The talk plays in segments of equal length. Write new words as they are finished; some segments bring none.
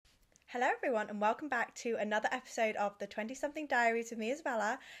Hello everyone and welcome back to another episode of the 20-something Diaries with me,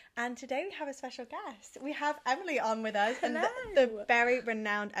 Isabella, and today we have a special guest. We have Emily on with us. Hello. And the very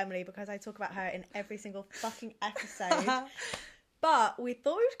renowned Emily, because I talk about her in every single fucking episode. But we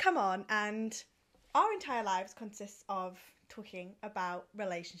thought we would come on, and our entire lives consists of talking about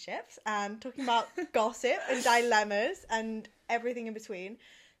relationships and talking about gossip and dilemmas and everything in between.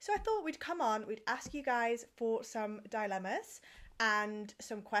 So I thought we'd come on, we'd ask you guys for some dilemmas and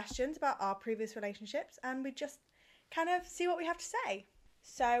some questions about our previous relationships, and we just kind of see what we have to say.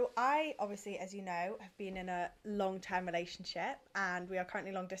 So I, obviously, as you know, have been in a long-term relationship, and we are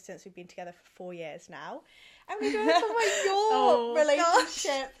currently long distance. We've been together for 4 years now. And we're going to talk about your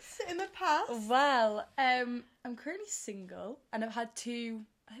relationships in the past. Well, I'm currently single, and I've had two,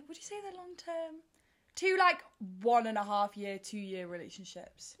 would you say they're long-term? 2 1.5 year, 2 year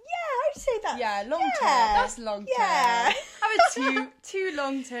relationships. Yeah, I'd say that. Yeah, long term. That's long term. Yeah. I've had two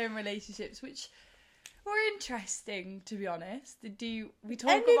long term relationships, which were interesting, to be honest. We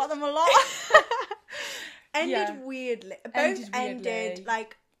talk about them a lot. Ended weirdly. Both ended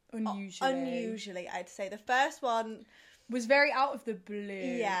like unusually, I'd say. The first one was very out of the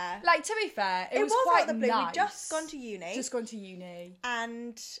blue. Yeah. Like, to be fair, it was out quite of the blue. nice. We'd just gone to uni.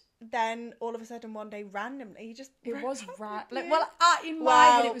 And then all of a sudden one day randomly he just in my wow.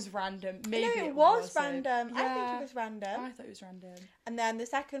 head it was random. Maybe it was wasn't. random. Yeah. I think it was random. I thought it was random. And then the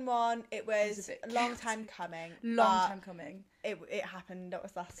second one, it was a long time coming. It happened. That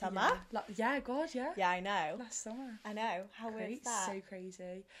was last summer. Yeah, God, yeah. Yeah, I know. Last summer. I know. How weird is that? So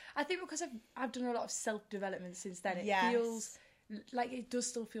crazy. I think because I've done a lot of self-development since then, it feels like it does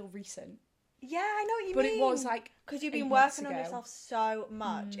still feel recent. Yeah, I know what you mean. But it was like because you've been working on yourself so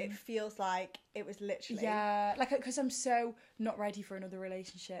much, it feels like it was literally because I'm so not ready for another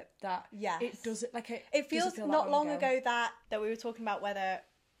relationship that it doesn't it feels not long ago that we were talking about whether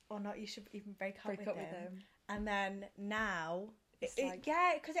or not you should even break up with him. And then now because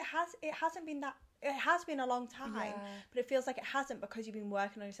it hasn't been that, it has been a long time, but it feels like it hasn't because you've been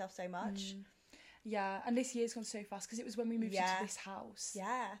working on yourself so much. Yeah, and this year's gone so fast because it was when we moved into this house.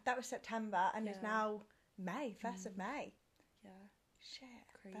 Yeah, that was September, and it's now May, 1st of May. Yeah. Shit,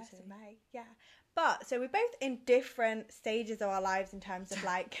 crazy. 1st of May, yeah. But, so we're both in different stages of our lives in terms of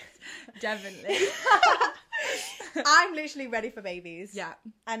like... Definitely. I'm literally ready for babies. Yeah.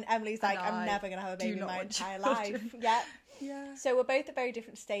 And Emily's like, I'm never going to have a baby in my entire life. Yeah. Yeah. So we're both at very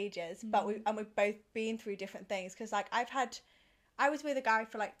different stages, but we've both been through different things. Because like I was with a guy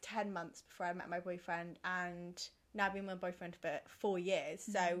for like 10 months before I met my boyfriend, and now I've been with my boyfriend for 4 years.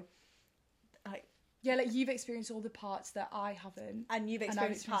 So, like... Yeah, like you've experienced all the parts that I haven't. And you've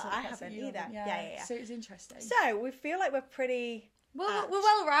experienced parts I haven't either. Yeah. So it's interesting. So we feel like we're pretty... We're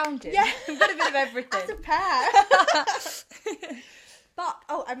well-rounded. Yeah. We've got a bit of everything. As a pair. But,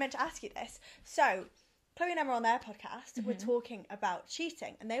 I meant to ask you this. So, Chloe and Emma on their podcast were talking about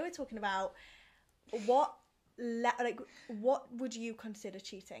cheating, and they were talking about what would you consider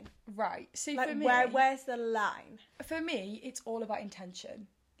cheating? Right. So like, for me, where's the line? For me, it's all about intention.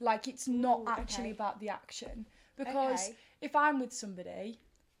 Like, it's not actually about the action. Because if I'm with somebody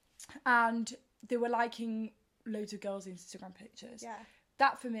and they were liking loads of girls' Instagram pictures,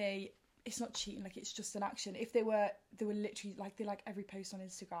 that for me, it's not cheating. Like, it's just an action. If they were literally like, they like every post on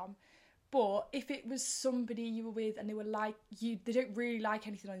Instagram. But if it was somebody you were with and they were like they don't really like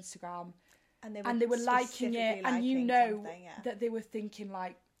anything on Instagram, and they were liking it, and you know that they were thinking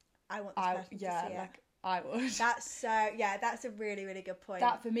like, I want this person to see it. I would. That's a really, really good point.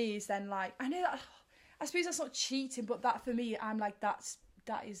 That for me is then like, I know that, I suppose that's not cheating, but that for me, I'm like, that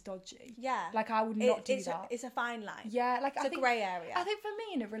is dodgy. Yeah. Like, I would not do that. It's a fine line. Yeah, like it's a grey area. I think for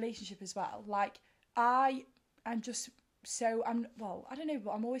me in a relationship as well, like, I am just so, I don't know,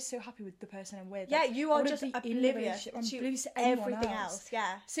 but I'm always so happy with the person I'm with. Yeah, like, you are just oblivious I'm oblivious to everything else.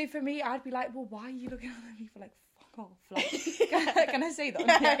 Yeah. So for me, I'd be like, well, why are you looking at me for like, fuck off? Like, can I say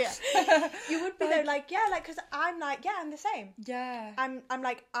that? Yeah. You would be though, like, because I'm like, I'm the same. Yeah. I'm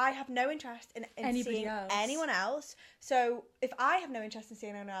like, I have no interest in seeing anyone else. So if I have no interest in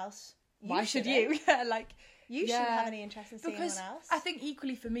seeing anyone else, why should you? Yeah, like. You shouldn't have any interest in seeing anyone else. I think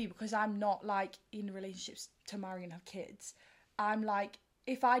equally for me, because I'm not like in relationships to marry and have kids, I'm like,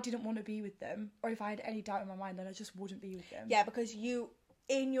 if I didn't want to be with them, or if I had any doubt in my mind, then I just wouldn't be with them. Yeah, because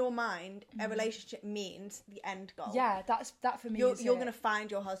in your mind, a relationship means the end goal. Yeah, that for me. You're going to find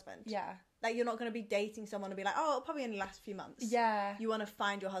your husband. Yeah. Like, you're not going to be dating someone and be like, oh, it'll probably only last a few months. Yeah. You want to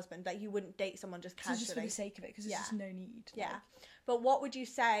find your husband. Like, you wouldn't date someone just casually. Just for the sake of it, because there's just no need. Yeah. Like. But what would you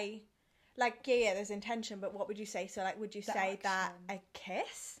say... Like, there's intention, but what would you say? So, like, would you say that a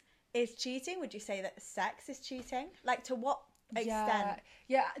kiss is cheating? Would you say that sex is cheating? Like, to what extent.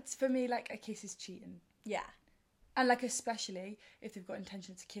 Yeah, it's, for me, like, a kiss is cheating. Yeah. And, like, especially if they've got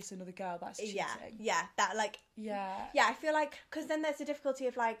intention to kiss another girl, that's cheating. Yeah, that, like... Yeah. Yeah, I feel like... Because then there's the difficulty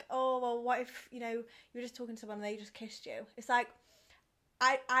of, like, oh, well, what if, you know, you were just talking to someone and they just kissed you? It's like...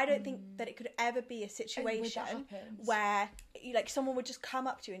 I don't think that it could ever be a situation where, like, someone would just come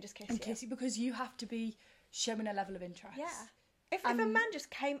up to you and just kiss you. Because you have to be showing a level of interest. Yeah. If a man just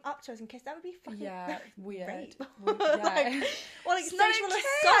came up to us and kissed, that would be fucking weird. rape. Yeah. Like, or like it's sexual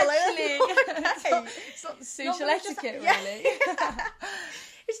assault. assault. It's not social etiquette, really.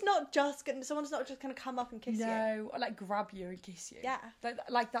 It's not just someone's not just gonna come up and kiss you. No, or like grab you and kiss you. Yeah.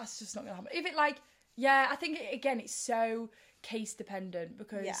 Like that's just not gonna happen. If it like, yeah, I think again it's so case dependent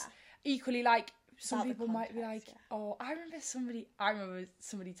because equally like some people might be like, oh, I remember somebody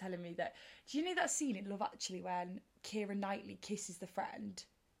telling me that. Do you know that scene in Love Actually when Keira Knightley kisses the friend?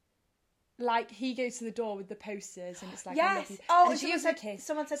 Like he goes to the door with the posters and it's like, yes. Oh,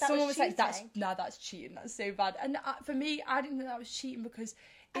 someone said that someone was cheating. Like, that's cheating. That's so bad. And for me, I didn't think that was cheating because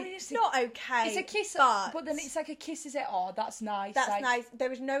I mean, it's not okay. It's a kiss, but then it's like a kiss. Is it? Oh, that's nice. That's like, nice. There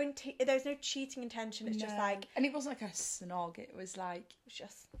was no cheating intention. It's just like, and it wasn't like a snog. It was like, it's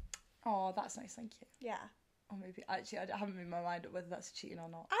just, oh, that's nice. Thank you. Yeah. Or maybe actually, I haven't made my mind up whether that's cheating or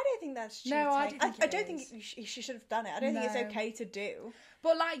not. I don't think that's cheating. No, I don't think she should have done it. I don't think it's okay to do.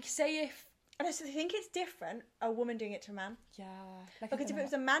 But like, say if. And I think it's different, a woman doing it to a man. Yeah. Like because if it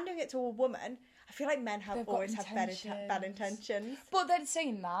was a man doing it to a woman, I feel like men always have bad intentions. But then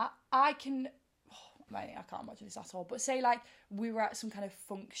saying that, I can't imagine this at all, but say like we were at some kind of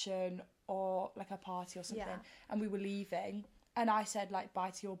function or like a party or something and we were leaving and I said like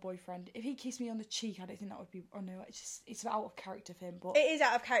bye to your boyfriend. If he kissed me on the cheek, I don't think that would be, oh no, it's out of character for him. But it is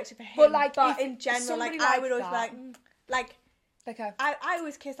out of character for him. But in general, like I would always be like I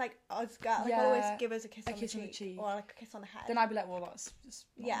always kiss like us girls. Like I always give us a kiss on the cheek or like a kiss on the head. Then I'd be like, well, that's just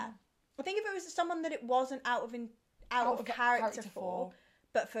normal. I think if it was someone that it wasn't out of character for,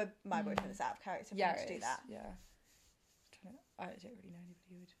 but for my boyfriend, it's out of character for him to do that. Yeah. I don't really know anybody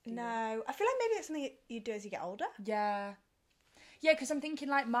who would do that. No, I feel like maybe it's something you do as you get older. Yeah. Yeah, because I'm thinking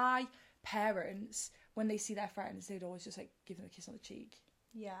like my parents, when they see their friends, they'd always just like give them a kiss on the cheek.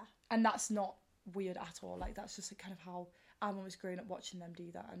 Yeah. And that's not weird at all. Like that's just like, kind of how I'm always growing up watching them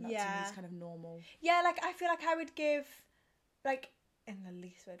do that, and that to me is kind of normal. Yeah, like I feel like I would give, like in the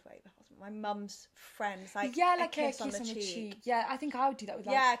least weird way possible, my mum's friends like a kiss on the cheek. Yeah, I think I would do that with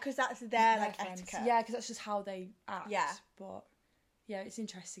because that's their like friends. Etiquette. Yeah, because that's just how they act. Yeah, but yeah, it's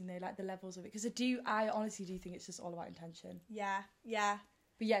interesting though, like the levels of it, because I honestly do think it's just all about intention. Yeah.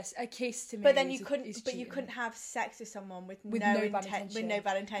 But yes, a kiss to me. But then you couldn't have sex with someone with no bad intention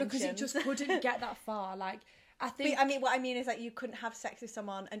because it just couldn't get that far. Like. What I mean is that you couldn't have sex with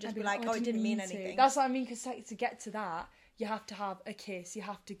someone and just be like, oh, it didn't mean anything. That's what I mean, because to get to that, you have to have a kiss, you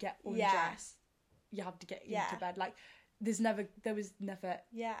have to get undressed, you have to get into bed. Like, there was never.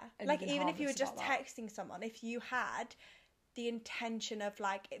 Yeah. Like, even if you were just texting someone, if you had the intention of,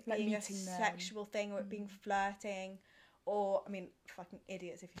 like, it being a sexual thing or it being flirting, or, I mean, fucking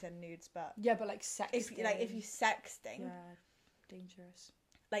idiots if you send nudes, but. Yeah, but, like, sexting. If you sexting. Yeah, dangerous.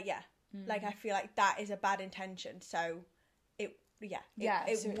 Like, yeah. Like, I feel like that is a bad intention, so that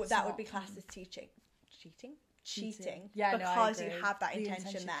would be classed as cheating. Yeah, because you have that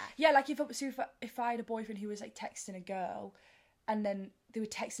intention there. Yeah, like if I had a boyfriend who was like texting a girl, and then they were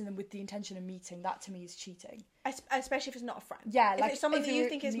texting them with the intention of meeting, that to me is cheating. Especially if it's not a friend. Yeah, like if it's someone that you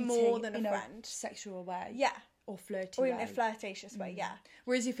think is more than a friend, sexual way. Yeah, or flirty, or even a flirtatious way. Yeah.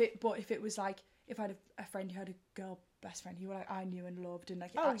 Whereas if it was like if I had a friend who had a girl best friend who I knew and loved and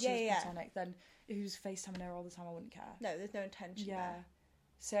like it actually was platonic, then if he was FaceTiming her all the time, I wouldn't care. No, there's no intention there.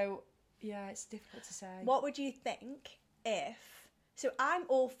 So yeah, it's difficult to say. What would you think if? So I'm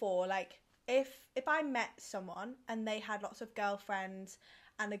all for like if I met someone and they had lots of girlfriends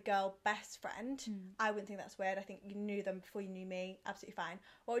and a girl best friend, I wouldn't think that's weird. I think you knew them before you knew me, absolutely fine.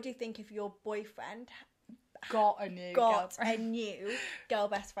 What would you think if your boyfriend got a new girl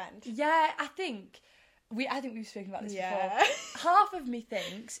best friend? Yeah, I think we've spoken about this before. Half of me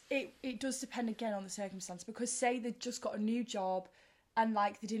thinks it does depend again on the circumstance, because say they just got a new job and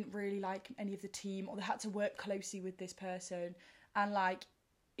like they didn't really like any of the team, or they had to work closely with this person and like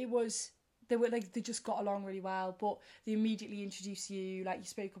they just got along really well, but they immediately introduced you, like you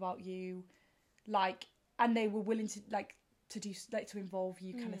spoke about you, like, and they were willing to like to do like to involve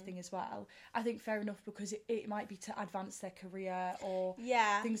you kind of thing as well. I think fair enough, because it might be to advance their career or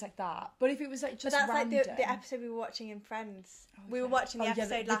things like that. But if it was like just random, like the episode we were watching in Friends. We were watching the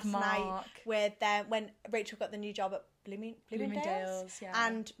episode last night with when Rachel got the new job at Bloomingdale's,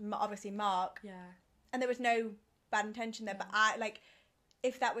 and obviously Mark. Yeah. And there was no bad intention there. But I like,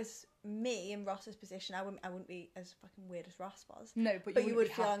 if that was me in Ross's position, I wouldn't be as fucking weird as Ross was. No, but you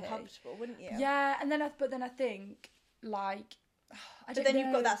would feel uncomfortable, wouldn't you? Yeah, and then I think like.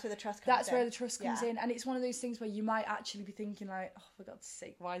 That's where the trust comes in. That's where the trust comes in, and it's one of those things where you might actually be thinking like, oh, for God's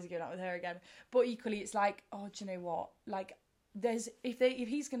sake, why is he going out with her again? But equally, it's like, oh, do you know what? Like, if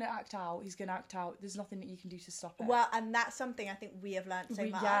he's going to act out, he's going to act out. There's nothing that you can do to stop it. Well, and that's something I think we have learned so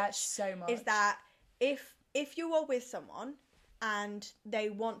much. Yeah, so much. Is that if you are with someone and they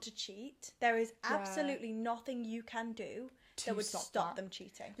want to cheat, there is absolutely nothing you can do that would stop them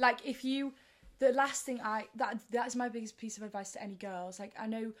cheating. Like, if you... The last thing that's my biggest piece of advice to any girls. Like, I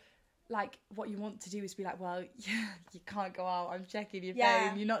know, like, what you want to do is be like, well, yeah, you can't go out. I'm checking your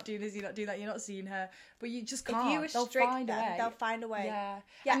phone. You're not doing this. You're not doing that. You're not seeing her. But you just can't. If you restrict them, they'll find a way. Yeah.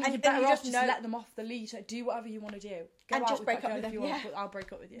 And you're better off just let them off the leash. Like, do whatever you want to do. Go and out just with break that up with girl them. if you want, but I'll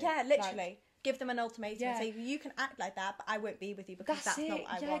break up with you. Yeah, literally. Give them an ultimatum and say, you can act like that, but I won't be with you because that's not what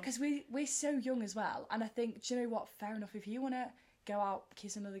I want. Yeah, because we're so young as well. And I think, do you know what? Fair enough. If you want to go out,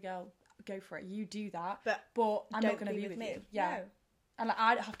 kiss another girl, go for it. You do that. But I'm not going to be with you. Yeah. No. And like,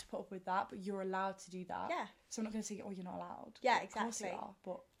 I have to put up with that, but you're allowed to do that. Yeah. So I'm not going to say, oh, you're not allowed. Yeah, exactly. Of course you are,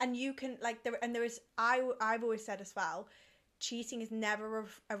 but... And you can, like, there is, I've always said as well, cheating is never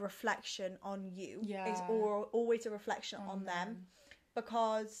a reflection on you. Yeah. It's always a reflection on them.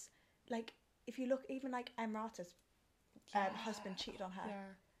 Because, like, if you look, even like Emrata's husband cheated on her.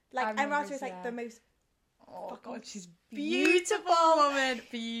 Yeah. Like, Emrata is like the most... Oh God, she's beautiful woman.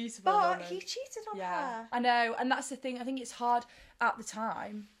 Beautiful but woman. He cheated on her. I know, and that's the thing. I think it's hard at the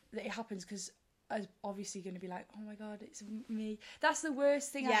time that it happens because I'm obviously going to be like, oh my God, it's me. That's the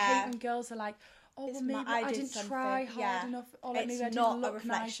worst thing. I hate when girls are like, oh, well, maybe I didn't try hard enough. Or like, maybe I didn't look a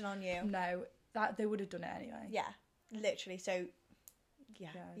reflection on you. No, that they would have done it anyway. Yeah, literally. So,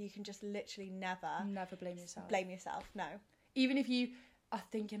 you can just literally never blame yourself. No. Even if you are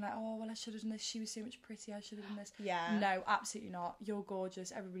thinking like, oh, well, I should have done this. She was so much prettier. I should have done this. Yeah. No, absolutely not. You're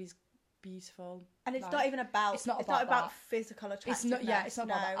gorgeous. Everybody's beautiful. And it's not even about... It's not about physical attractiveness. It's not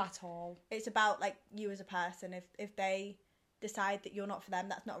about that at all. It's about, like, you as a person. If they decide that you're not for them,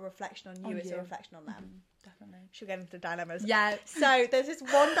 that's not a reflection on you. It's a reflection on them. Mm-hmm. Definitely. Should we get into dilemmas? Yeah. So there's this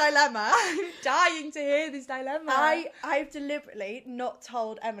one dilemma. I'm dying to hear this dilemma. I've deliberately not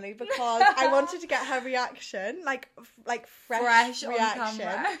told Emily because I wanted to get her reaction, like fresh reaction.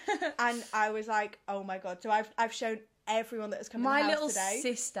 And I was like, oh my God. So I've shown everyone that has come in the house today. My little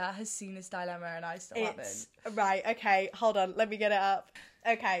sister has seen this dilemma and I still haven't. Right, okay. Hold on. Let me get it up.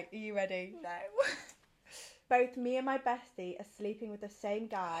 Okay, are you ready? No. Both me and my bestie are sleeping with the same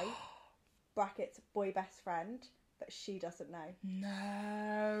guy... brackets boy best friend, but she doesn't know.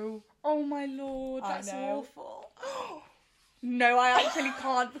 No. Oh my Lord, that's awful. No, I actually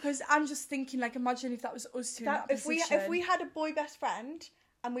can't because I'm just thinking like, imagine if that was us two in that position. If we had a boy best friend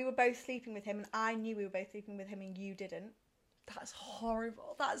and we were both sleeping with him and I knew we were both sleeping with him and you didn't. That's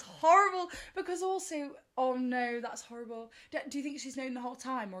horrible. That's horrible. Because also, oh no, that's horrible. Do you think she's known the whole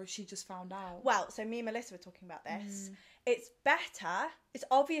time or has she just found out? Well, so me and Melissa were talking about this. It's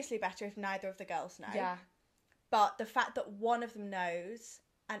obviously better if neither of the girls know. Yeah. But the fact that one of them knows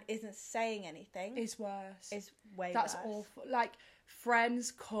and isn't saying anything... is worse. Is way That's worse. Awful. Like,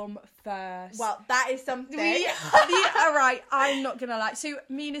 friends come first. Well, that is something. All right, I'm not gonna lie. So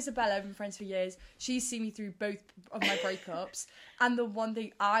me and Isabella have been friends for years. She's seen me through both of my breakups, and the one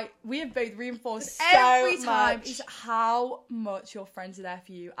thing we have both reinforced every time is how much your friends are there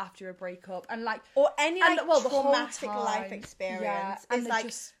for you after a breakup, and like or any like the traumatic life experience. Yeah, it's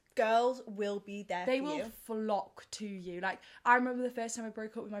like girls will be there. They for will you. flock to you. Like I remember the first time I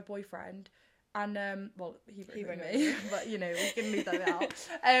broke up with my boyfriend. And he broke me, but you know we can leave that out.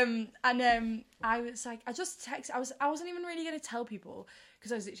 I was like, I just texted. I wasn't even really gonna tell people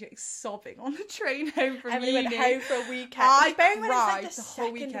because I was literally like, sobbing on the train home from Emily uni. Went home for a weekend. I cried like the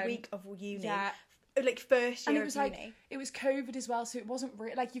whole weekend. Week of uni. Yeah. Like first year and it was of uni. Like it was COVID as well, so it wasn't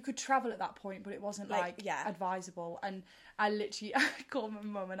like you could travel at that point, but it wasn't advisable. And I literally called my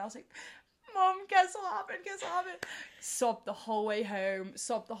mum and I was like, Mum, guess what happened? Sobbed the whole way home,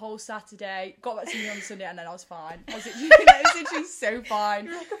 sobbed the whole Saturday, got back to me on Sunday, and then I was fine. I was literally so fine.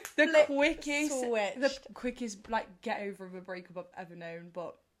 The quickest like get over of a breakup I've ever known.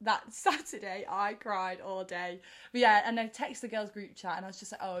 But that Saturday, I cried all day. But yeah, and I texted the girls group chat, and I was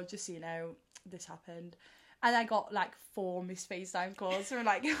just like, oh, just so you know, this happened. And I got like 4 missed FaceTime calls from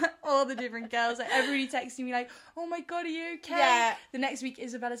like all the different girls. Like everybody texting me like, "Oh my god, are you okay?" Yeah. The next week,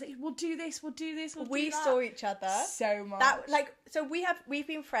 Isabella's like, "We'll do this. We'll do this. We do that." saw each other so much. That like so we've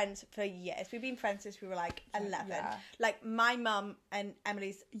been friends for years. We've been friends since we were like 11. Yeah. Like my mum and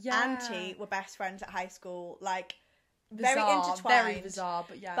Emily's auntie were best friends at high school. Like bizarre, very intertwined. very bizarre,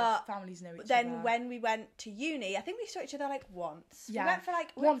 but yeah, but families know each other. Then when we went to uni, I think we saw each other like once. Yeah. We went for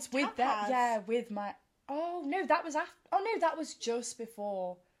like once with tapas. that. Yeah, with my. Oh no, that was after. Oh no, that was just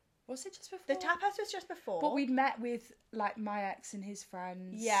before. Was it just before? The tapas was just before. But we'd met with like my ex and his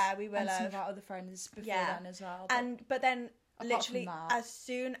friends. Yeah, we will and some have. of our other friends before then as well. But then apart from literally that- as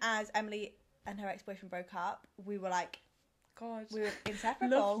soon as Emily and her ex-boyfriend broke up, we were like, God, we were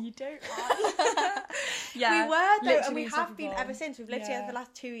inseparable. Love you don't lie. Yeah, we were though, and literally we have been inseparable. ever since. We've lived together for the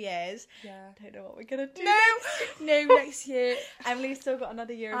last 2 years. Yeah. Don't know what we're gonna do. No, next year. Emily's still got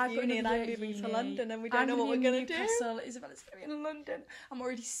another year of I've got uni, and another I'm year at moving to uni. London, and we don't I'm know what we're in gonna do. Newcastle. Isabella's going to be in London. I'm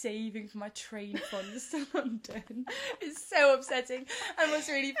already saving for my train funds to London. It's so upsetting. And what's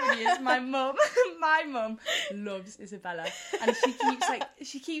really funny is my mum loves Isabella, and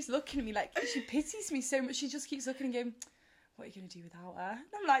she keeps looking at me like she pities me so much. She just keeps looking and going, "What are you going to do without her?" And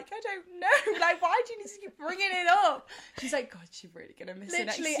I'm like, "I don't know. Like, why do you need to keep bringing it up?" She's like, "God, she's really going to miss it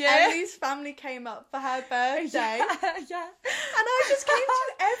next year." Literally, Emily's family came up for her birthday, yeah. and I just came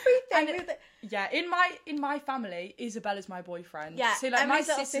to everything. Yeah, in my family, Isabella's my boyfriend. Yeah, so like Emily's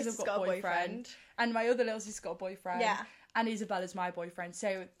my little sisters have sister's got a boyfriend, and my other little sister's got a boyfriend. Yeah. And Isabella's my boyfriend,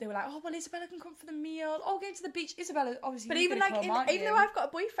 so they were like, "Oh well, Isabella can come for the meal. Oh, going to the beach." Isabella, obviously. But you're even gonna like, come, aren't even you? though I've got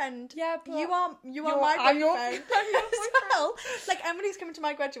a boyfriend, Yeah, but you are my I'm your- boyfriend I'm your as well. Like Emily's coming to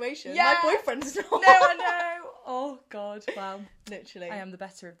my graduation. Yeah. My boyfriend's not. No, I know. Oh God, wow. Literally, I am the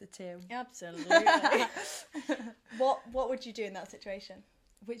better of the two. Absolutely. What would you do in that situation?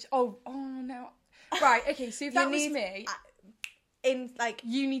 Which oh no. Right, okay. So if that was me,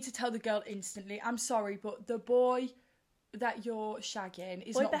 you need to tell the girl instantly. I'm sorry, but the boy that you're shagging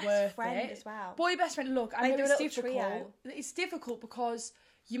is not best worth friend it. as well. Boy best friend. Look, I Like, know do a it's little difficult. trio. It's difficult because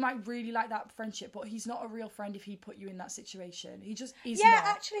you might really like that friendship, but he's not a real friend if he put you in that situation. He just is Yeah, not.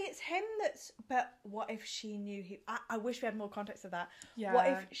 actually, it's him that's. But what if she knew he? I wish we had more context of that. Yeah. What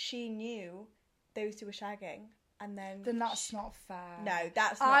if she knew those two were shagging, and then? Then that's not fair. No,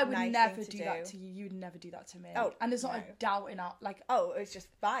 that's not I a would nice never thing to do that to you. You would never do that to me. Oh, and there's not no. a doubt in our like. Oh, it's just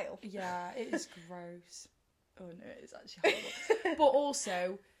vile. Yeah, it is gross. Oh no, it is actually horrible. But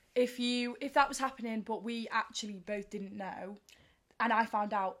also, if that was happening, but we actually both didn't know, and I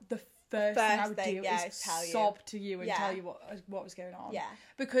found out, the first thing I would do is tell you. sob to you and Yeah. tell you what was going on. Yeah.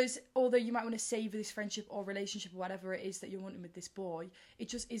 Because although you might want to savour this friendship or relationship or whatever it is that you're wanting with this boy, it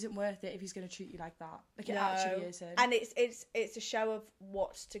just isn't worth it if he's going to treat you like that. Like it actually isn't. And it's a show of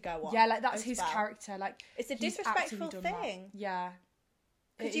what's to go on. Yeah, like that's as his well. character. Like It's a he's disrespectful actually done that. thing. Yeah.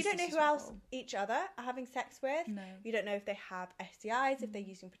 Because It you is don't know who else disrespectful. each other are having sex with. No. You don't know if they have STIs, if they're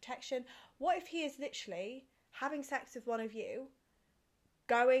using protection. What if he is literally having sex with one of you,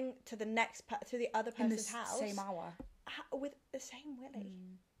 going to the to the other In the person's house same hour. with the same willy?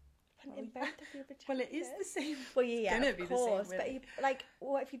 In both of your vaginas. Well, it is the same. Well, yeah, gonna of be the same course. But willy.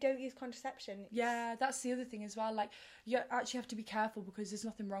 what if you don't use contraception? Yeah, that's the other thing as well. Like, you actually have to be careful because there's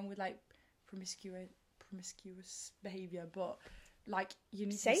nothing wrong with like promiscuous behaviour, but like you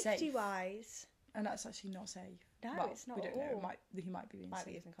need to be safe. Safety wise, And that's actually not safe. no, Well, it's not we at don't know. all. He might be being Might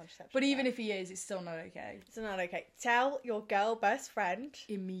be safe. using contraception. But even if he is, it's still not okay. it's not okay. Tell your girl best friend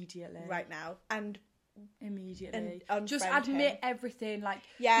Immediately. right now, and Immediately. And just unfriend admit him. everything. Like,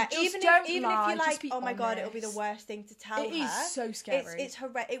 yeah, just even don't if you're lie, like, just be oh my god, it'll be the honest. worst thing to tell her. It is so scary. It's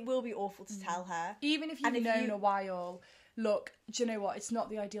It will be awful to tell her. Even if you've And if known you- a while, look, do you know what? It's not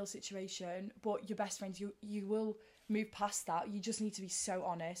the ideal situation, but your best friends, you will move past that. You just need to be so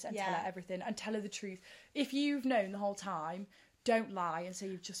honest and tell Yeah. her everything and tell her the truth. If you've known the whole time, don't lie and say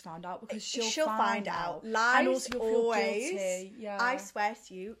you've just found out, because she'll find out. Lies and also you'll feel always. guilty. Yeah. I swear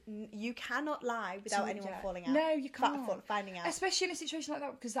to you, you cannot lie without anyone Yeah. falling out. No, you can't. Finding out. Especially in a situation like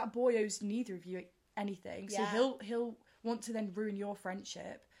that, because that boy owes neither of you anything. So Yeah. he'll want to then ruin your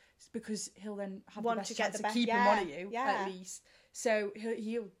friendship, because he'll then have Want the best to get chance the of best- keeping yeah, one of you yeah. at least. So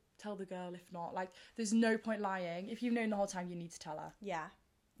he'll tell the girl. If not, like, there's no point lying. If you've known the whole time, you need to tell her.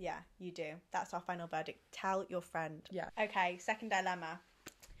 Yeah, you do. That's our final verdict. Tell your friend. Yeah. Okay, second dilemma.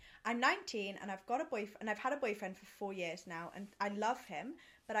 I'm 19 and I've got a boyfriend, and I've had a boyfriend for 4 years now, and I love him,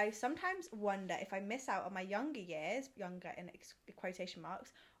 but I sometimes wonder if I miss out on my younger years, younger in quotation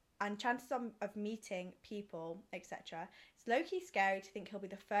marks, and chances of meeting people, etc. It's low-key scary to think he'll be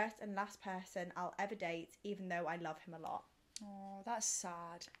the first and last person I'll ever date, even though I love him a lot. Oh, that's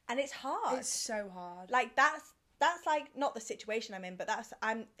sad. And it's hard. It's so hard. Like, that's like not the situation I'm in, but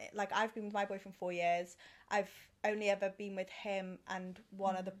I've been with my boy for 4 years. I've only ever been with him and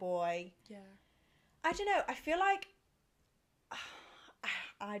one other boy. Yeah. I don't know. I feel like,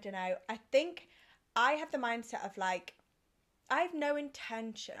 I don't know. I think I have the mindset of like, I have no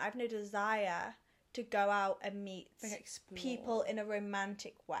intention, I have no desire to go out and meet people in a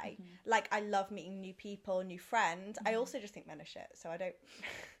romantic way. Like, I love meeting new people, new friends. I also just think men are shit, so I don't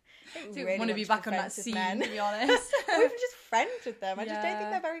really want to be back on that scene, to be honest. Or even just friends with them. I just don't think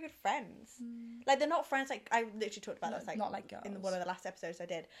they're very good friends. Like, they're not friends. Like, I literally talked about this, like, not like girls. In one of the last episodes I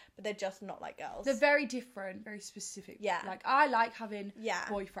did, but they're just not like girls. They're very different, very specific. Yeah. Like, I like having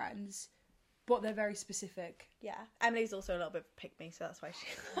boyfriends, but they're very specific. Yeah. Emily's also a little bit pick me, so that's why she...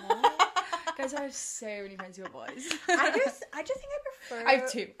 Guys, I have so many friends who are boys. I just think I prefer... I have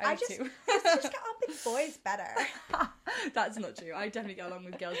two. Let's just get on with boys better. That's not true. I definitely get along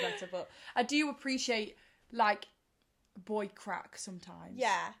with girls better, but I do appreciate, like, boy crack sometimes.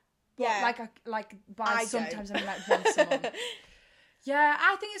 Yeah. But, sometimes I mean, like, once a month. Yeah,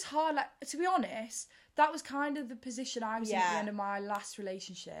 I think it's hard. Like, to be honest, that was kind of the position I was in at the end of my last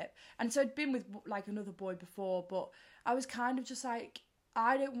relationship. And so I'd been with, like, another boy before, but I was kind of just like,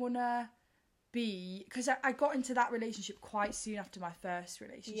 I don't want to be... Because I got into that relationship quite soon after my first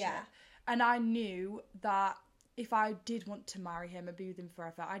relationship. Yeah. And I knew that if I did want to marry him and be with him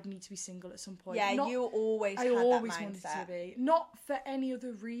forever, I'd need to be single at some point. Yeah, you always had that mindset. I always wanted to be. Not for any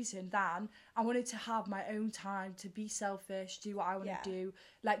other reason than I wanted to have my own time, to be selfish, do what I want to do,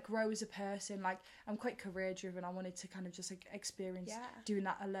 like, grow as a person. Like, I'm quite career driven. I wanted to kind of just, like, experience doing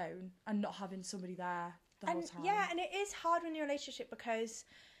that alone and not having somebody there the whole time. Yeah, and it is hard when you're in a relationship because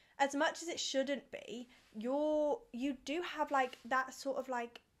as much as it shouldn't be, you do have, like, that sort of,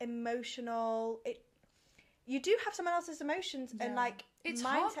 like, emotional... You do have someone else's emotions and, like, it's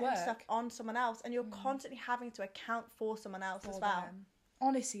mindset and stuff on someone else, and you're constantly having to account for someone else as well.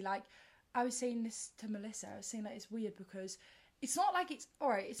 Honestly, like, I was saying this to Melissa, I was saying that it's weird because it's not like it's...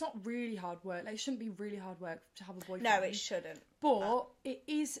 Alright, it's not really hard work. Like, it shouldn't be really hard work to have a boyfriend. No, it shouldn't. But it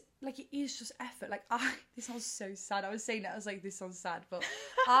is, like, it is just effort. Like, this sounds so sad. I was saying that, I was like, this sounds sad. But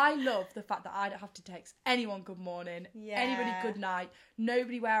I love the fact that I don't have to text anyone good morning, anybody good night,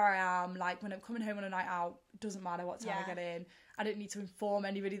 nobody where I am. Like, when I'm coming home on a night out, doesn't matter what time I get in. I don't need to inform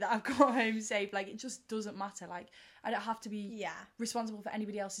anybody that I've got home safe. Like, it just doesn't matter. Like, I don't have to be responsible for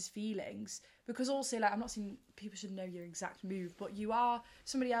anybody else's feelings. Because also, like, I'm not saying people should know your exact move, but you are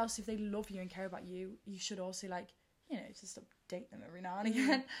somebody else. If they love you and care about you, you should also, like, you know, just update them every now and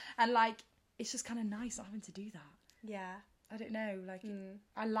again. And, like, it's just kind of nice not having to do that. Yeah. I don't know, like,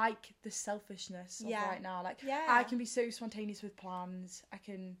 I like the selfishness of right now. Like, I can be so spontaneous with plans. I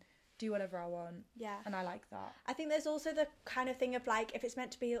can do whatever I want. Yeah. And I like that. I think there's also the kind of thing of, like, if it's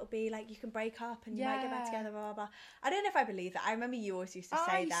meant to be, it'll be, like, you can break up and you might get back together, blah, blah, blah. I don't know if I believe that. I remember you always used to say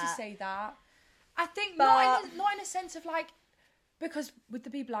that. I used to say that. I think not in a sense of, like, because with the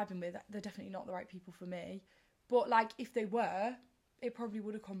people I've been with, they're definitely not the right people for me. But, like, if they were, it probably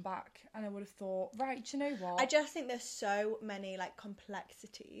would have come back and I would have thought, right, do you know what? I just think there's so many, like,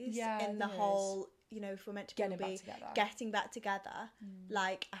 complexities in the whole, you know, if we're meant to getting back together,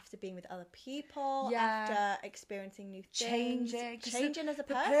 like, after being with other people, after experiencing new things, changing as a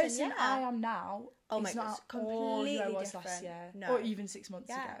person. The person I am now is not completely who I was different. Last year, or even 6 months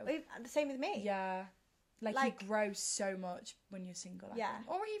ago. The same with me. Yeah. Like, you grow so much when you're single, I think.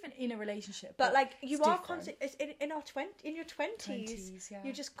 Or even in a relationship. But like, you are constantly, in your 20s,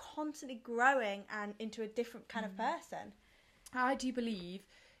 you're just constantly growing and into a different kind of person. I do believe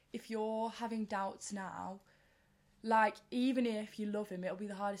if you're having doubts now, like, even if you love him, it'll be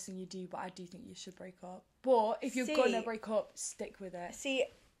the hardest thing you do, but I do think you should break up. But if you're gonna break up, stick with it. See,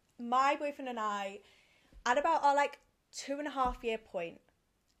 my boyfriend and I, at about our, like, 2.5 year point,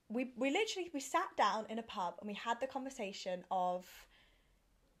 we sat down in a pub and we had the conversation of,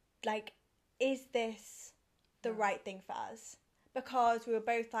 like, is this the right thing for us? Because we were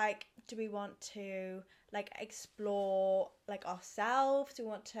both like, do we want to, like, explore, like, ourselves? Do we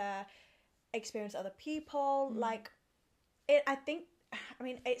want to experience other people? Like, I think, I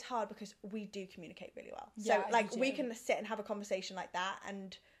mean, it's hard because we do communicate really well. So, like, we can sit and have a conversation like that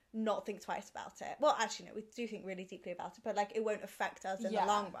and not think twice about it. Well, actually, no, we do think really deeply about it, but, like, it won't affect us in the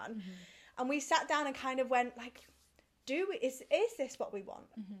long run. And we sat down and kind of went, like, is this what we want?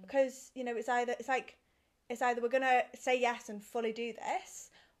 Because, you know, it's either we're gonna say yes and fully do this,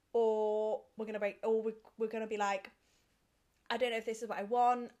 or we're gonna break, or we're gonna be like, I don't know if this is what I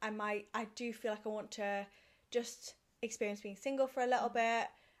want. I do feel like I want to just experience being single for a little bit,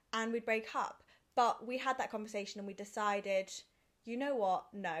 and we'd break up. But we had that conversation and we decided, you know what?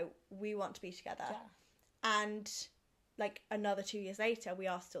 No, we want to be together. Yeah. And like another 2 years later, we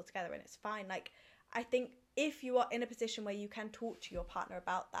are still together and it's fine. Like, I think if you are in a position where you can talk to your partner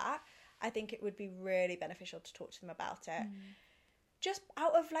about that, I think it would be really beneficial to talk to them about it. Just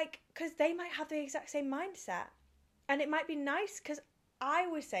out of like, because they might have the exact same mindset. And it might be nice, because I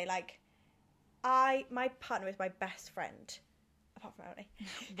always say, like, my partner is my best friend. Apart from Emily.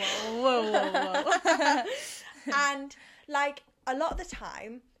 Whoa. And, like, a lot of the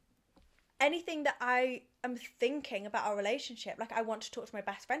time, anything that I am thinking about our relationship, like, I want to talk to my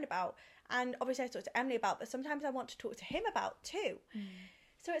best friend about. And obviously I talk to Emily about, but sometimes I want to talk to him about too.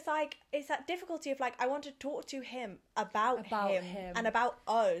 So it's like, it's that difficulty of like, I want to talk to him about him and about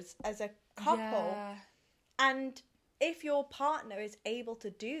us as a couple. Yeah. And if your partner is able to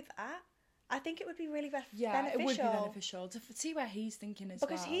do that, I think it would be really beneficial. It would be beneficial to see where he's thinking as well.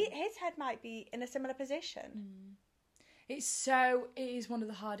 Because his head might be in a similar position. It is one of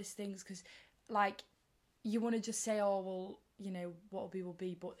the hardest things, because like, you want to just say, oh, well, you know, what will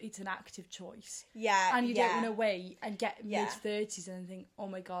be, but it's an active choice. Yeah. And you don't want to wait and get mid-30s and think, oh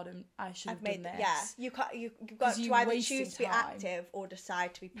my God, I should have done this. Yeah, you've got to either choose to be active or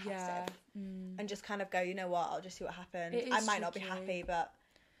decide to be passive. And just kind of go, you know what, I'll just see what happens. I might not be happy, but...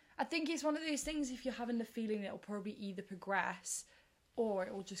 I think it's one of those things, if you're having the feeling it'll probably either progress or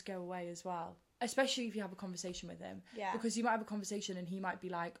it will just go away as well. Especially if you have a conversation with him. Yeah. Because you might have a conversation and he might be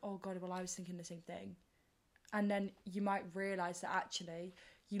like, oh God, well, I was thinking the same thing. And then you might realise that actually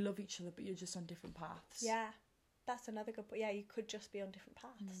you love each other, but you're just on different paths. Yeah, that's another good point. Yeah, you could just be on different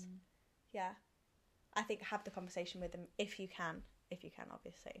paths. Yeah. I think have the conversation with them if you can,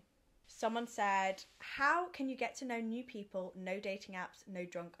 obviously. Someone said, how can you get to know new people? No dating apps, no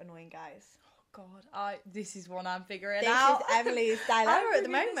drunk, annoying guys. Oh God, this is one I'm figuring out. This is Emily's dilemma at the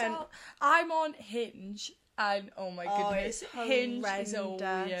moment. I'm on Hinge. And oh my goodness, Hinge is a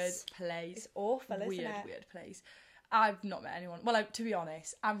weird place. It's awful, isn't it? Weird place. I've not met anyone. Well, to be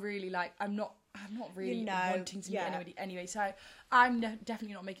honest, I'm really like, I'm not really wanting to meet anybody anyway. So I'm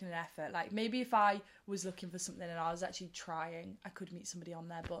definitely not making an effort. Like, maybe if I was looking for something and I was actually trying, I could meet somebody on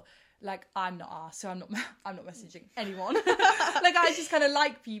there. But like, I'm not arsed, so I'm not messaging anyone. Like, I just kind of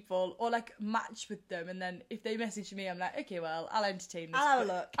like people or like match with them, and then if they message me, I'm like, okay, well, I'll entertain this. I'll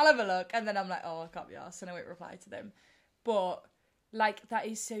have a look, and then I'm like, oh, I can't be arsed, and I won't reply to them. But like, that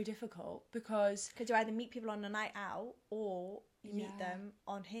is so difficult because you either meet people on a night out or you meet them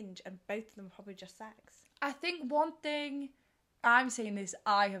on Hinge, and both of them are probably just sex. I think one thing, I'm saying this,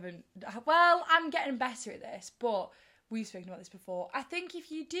 I'm getting better at this, but we've spoken about this before. I think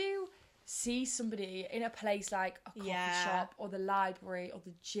if you do see somebody in a place like a coffee shop or the library or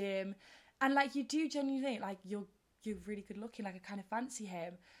the gym, and like you do genuinely think like you're really good looking, like I kind of fancy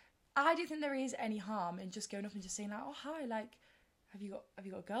him, I don't think there is any harm in just going up and just saying like, oh hi, like have you got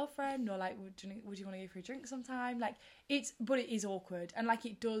a girlfriend, or like would you want to go for a drink sometime? Like but it is awkward, and like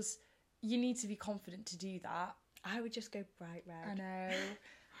you need to be confident to do that. I would just go bright red. I know.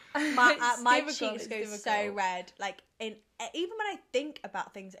 My cheeks go so red. Like even when I think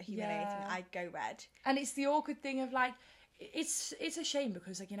about things that are humiliating, I go red. And it's the awkward thing of like, it's a shame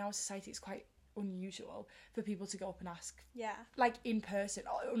because like in our society it's quite unusual for people to go up and ask, like in person,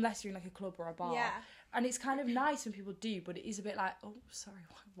 unless you're in like a club or a bar. And it's kind of nice when people do, but it is a bit like, oh, sorry,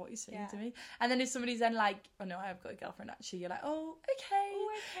 what are you saying to me? And then if somebody's then like, oh no, I've got a girlfriend actually, you're like, oh, okay.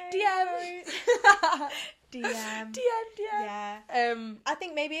 DM. Yeah. I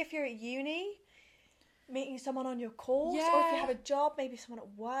think maybe if you're at uni, meeting someone on your course, or if you have a job, maybe someone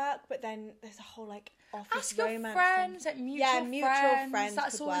at work, but then there's a whole like office romance. Ask your friends, like mutual friends.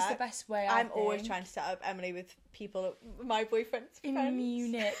 That's always the best way. I'm always trying to set up Emily with people, my boyfriend's in friends.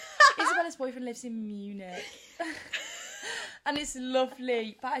 Munich. Isabella's boyfriend lives in Munich. And it's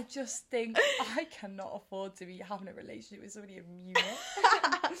lovely, but I just think I cannot afford to be having a relationship with somebody in Munich.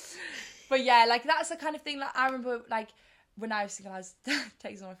 But yeah, like that's the kind of thing. Like I remember, like when I was single, I was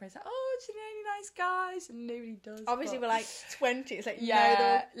texting my friends like, "Oh, do you know any nice guys?" And nobody does. Obviously, we're like 20. It's like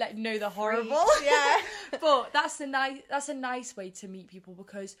no, they're horrible. Yeah, but that's a nice way to meet people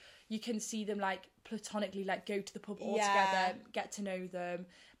because you can see them like platonically, like go to the pub all together, get to know them.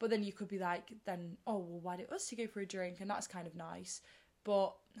 But then you could be like, oh well, why don't us to go for a drink? And that's kind of nice.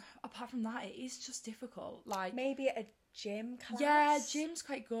 But apart from that, it is just difficult. Like maybe a gym class. Yeah, gym's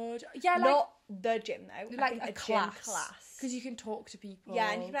quite good. Yeah, like, not the gym though. Like a gym class. Because you can talk to people.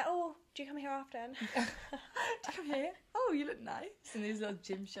 Yeah, and you can be like, oh, do you come here often? Do you come here? Oh, you look nice in these little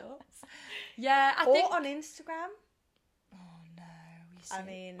gym shorts. Yeah, I think on Instagram. Oh no, I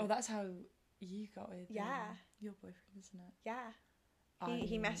mean, that's how you got with your boyfriend, isn't it? Yeah.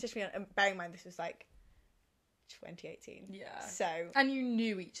 He messaged me on, and bearing in mind this was like 2018. Yeah. So. And you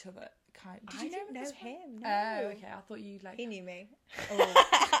knew each other, kind of. Did you know him? No. Oh, okay. I thought you like. He knew me.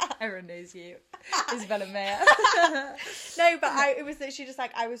 Oh, everyone knows you, Isabella Mayer. No, but it was literally just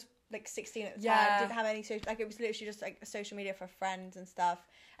like I was like 16 at the time. Yeah. Didn't have any social. Like it was literally just like social media for friends and stuff.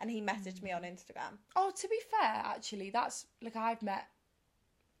 And he messaged me on Instagram. Oh, to be fair, actually, that's like I've met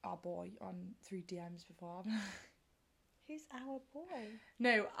our boy through DMs before. Who's our boy?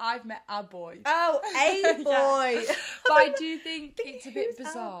 No, I've met our boy. Oh, a boy. Yeah. But I do think it's a bit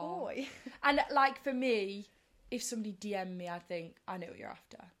bizarre. Our boy? And like for me, if somebody DM me, I think I know what you're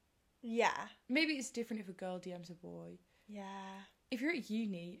after. Yeah. Maybe it's different if a girl DMs a boy. Yeah. If you're at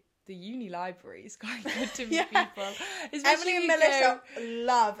uni, the uni library is quite good to meet people. Emily and Melissa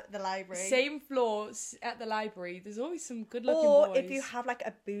love the library. Same floors at the library. There's always some good-looking boys. Or if you have like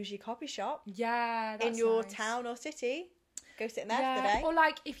a bougie coffee shop, yeah, that's in your nice. town or city, go sit in there for the day. Or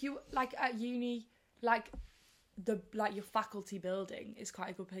like if you like at uni, like your faculty building is quite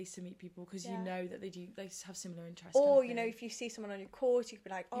a good place to meet people because you know that they have similar interests. Or kind of you know, if you see someone on your course, you could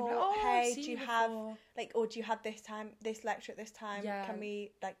be like, I've hey, seen do you you have before. like, or do you have this lecture at this time? Yeah. Can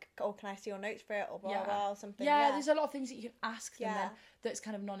we like, or can I see your notes for it, or blah Yeah. blah, or something? Yeah, there's a lot of things that you can ask them then Yeah. that's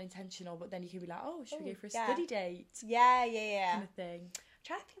kind of non-intentional, but then you can be like, oh, should we go for a yeah. study date? Yeah. Kind of thing. I'm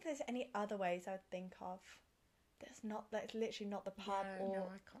trying to think if there's any other ways I would think of. That's literally not the pub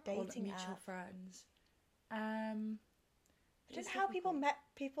or dating mutual app. friends. I don't know how people met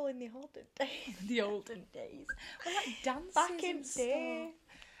people in the olden days. The olden days. Well, like dances Back in and the stuff. day.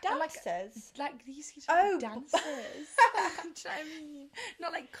 And Dancers? like these kids Oh, dances. Do you know what I mean?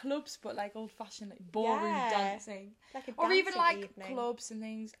 Not like clubs, but like old fashioned, like ballroom dancing. Like a Or even dancing like evening. clubs and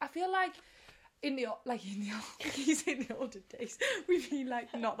things. I feel like in the olden days, we mean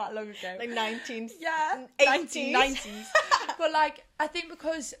like not that long ago. Like 1980s. Yeah, 1990s. But like, I think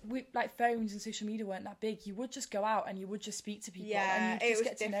because we like phones and social media weren't that big, you would just go out and you would just speak to people and you just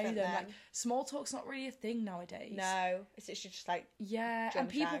get to know them. then. Like, small talk's not really a thing nowadays. No, it's literally just like And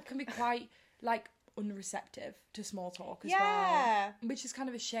people can be quite like unreceptive to small talk as Yeah. well, which is kind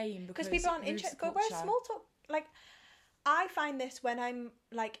of a shame because people aren't it moves the interested. But whereas culture. small talk, like I find this when I'm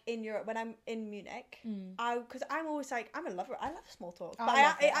like in Europe, when I'm in Munich, because I'm always like, I'm a lover. I love small talk,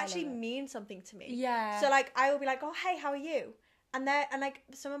 but it actually means something to me. Yeah. So like I will be like, oh hey, how are you? And like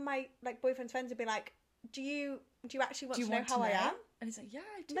some of my like boyfriend's friends would be like, do you actually want to know how I am? And it's like, yeah,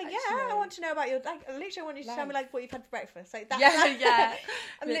 I do. Like, actually. I want to know about your like. Literally, I want you to tell me like what you've had for breakfast. Like that. Yeah.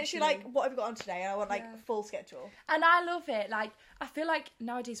 I'm literally like, what have you got on today? And I want like a full schedule. And I love it. Like, I feel like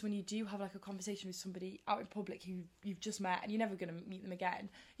nowadays when you do have like a conversation with somebody out in public who you've just met and you're never going to meet them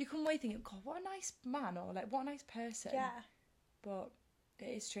again, you come away thinking, God, what a nice man, or like, what a nice person. Yeah. But it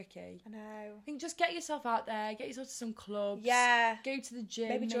is tricky. I know. I think just get yourself out there, get yourself to some clubs. Yeah. Go to the gym.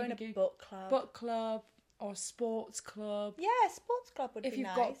 Maybe join a book club. Book club or sports club. Yeah, sports club would be nice. If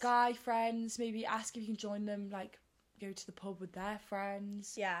you've got guy friends, maybe ask if you can join them, like go to the pub with their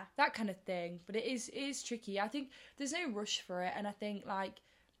friends. Yeah. That kind of thing. But it is tricky. I think there's no rush for it, and I think like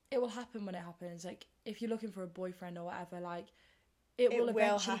it will happen when it happens. Like if you're looking for a boyfriend or whatever, like it will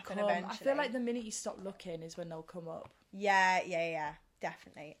eventually come. I feel like the minute you stop looking is when they'll come up. Yeah.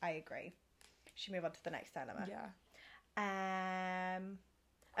 Definitely. I agree. Should we move on to the next dilemma? Yeah.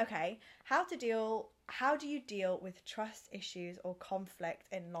 Okay. How do you deal with trust issues or conflict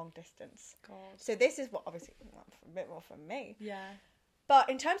in long distance? God. So this is what obviously a bit more from me. Yeah. But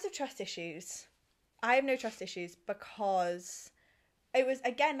in terms of trust issues, I have no trust issues because it was,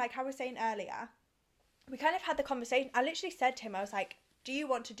 again, like I was saying earlier, we kind of had the conversation. I literally said to him, I was like, do you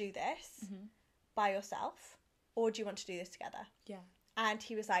want to do this by yourself or do you want to do this together? Yeah. And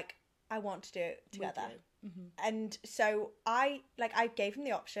he was like, I want to do it together. Mm-hmm. And so I gave him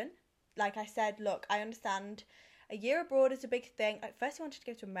the option. Like I said, look, I understand a year abroad is a big thing. At first he wanted to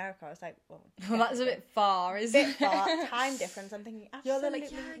go to America. I was like, well that's a bit far, isn't it? Bit far. Time difference. I'm thinking, absolutely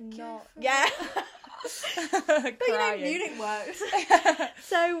like, not. Yeah. But you know, Munich works.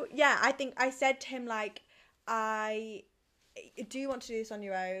 So yeah, I think I said to him like, do you want to do this on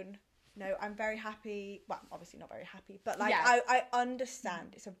your own? No, I'm very happy. Well, obviously not very happy, but like I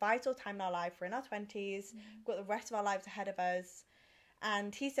understand. It's a vital time in our life. We're in our 20s. We've got the rest of our lives ahead of us.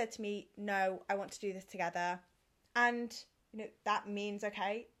 And he said to me, no, I want to do this together. And, you know, that means,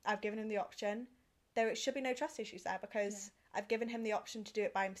 okay, I've given him the option. There should be no trust issues there because I've given him the option to do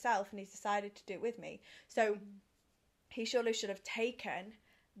it by himself and he's decided to do it with me. So he surely should have taken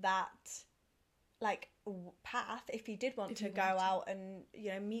that, like, path if he did want to go out and,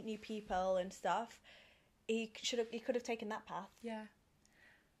 you know, meet new people and stuff. He could have taken that path. Yeah.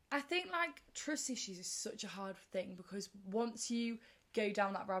 I think, like, trust issues is such a hard thing because once you go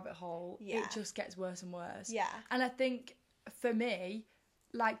down that rabbit hole, Yeah. it just gets worse and worse. Yeah. And I think for me,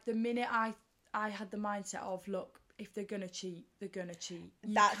 like the minute I had the mindset of, look, if they're gonna cheat, they're gonna cheat.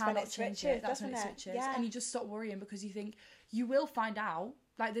 You That's when cannot it change switches, it. That's when it doesn't it? switches, Yeah. and you just stop worrying because you think you will find out.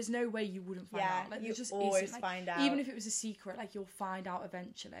 Like, there's no way you wouldn't find out. Like, you there just always isn't. Like, find out. even if it was a secret, like, you'll find out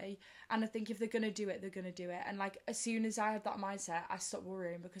eventually. And I think if they're gonna do it, they're gonna do it. And like, as soon as I had that mindset, I stopped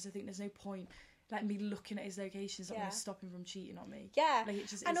worrying because I think there's no point. Like, me looking at his locations, not going to stop him from cheating on me. Yeah. Like, it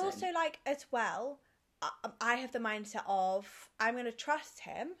just and isn't. also, like, as well, I have the mindset of, I'm going to trust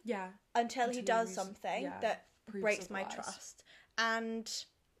him until he does something that breaks my trust. And,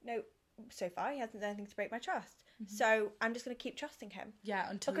 no, so far he hasn't done anything to break my trust. Mm-hmm. So I'm just going to keep trusting him. Yeah,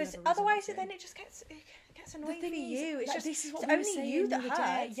 until because otherwise then it just gets annoying for you. It's like, just, this is what it's we were only saying you the that other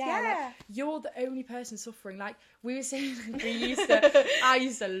day. hurts. Like, you're the only person suffering. Like, we were saying, I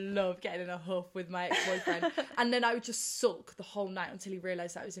used to love getting in a huff with my ex-boyfriend, and then I would just sulk the whole night until he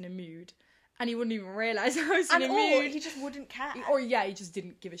realised that I was in a mood. And he wouldn't even realise I was in a mood. Or he just wouldn't care. Or, he just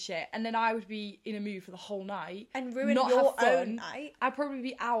didn't give a shit. And then I would be in a mood for the whole night. And ruin not your have fun. own night. I'd probably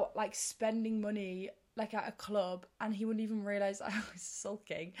be out, like, spending money, like, at a club, and he wouldn't even realise I was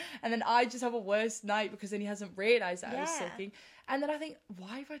sulking. And then I'd just have a worse night because then he hasn't realised that I was sulking. And then I think,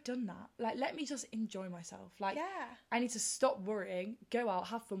 why have I done that? Like, let me just enjoy myself. Like, I need to stop worrying, go out,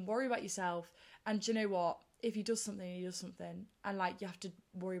 have fun, worry about yourself. And do you know what? If he does something, he does something. And, like, you have to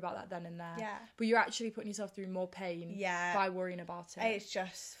worry about that then and there. Yeah. But you're actually putting yourself through more pain by worrying about it. It's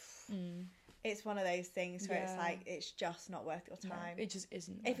just... It's one of those things where it's like, it's just not worth your time. No, it just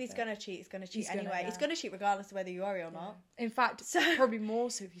isn't. If he's going to cheat, he's going to cheat anyway. He's going to cheat regardless of whether you worry or not. In fact, probably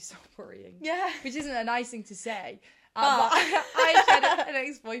more so if you stop worrying. Yeah. Which isn't a nice thing to say. But I had an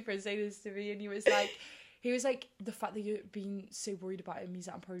ex-boyfriend say this to me, and he was like, the fact that you're being so worried about him means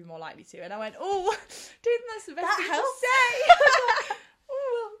that I'm probably more likely to. And I went, oh, don't think that's the best thing to say.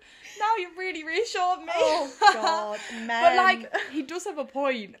 Oh, now you've really reassured me. Oh, God, man. But, like, he does have a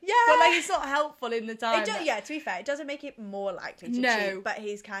point. Yeah. But, like, it's not helpful in the time. To be fair, it doesn't make it more likely to cheat. But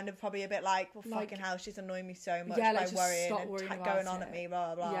he's kind of probably a bit like, well, fucking hell, she's annoying me so much by worrying and going on at me,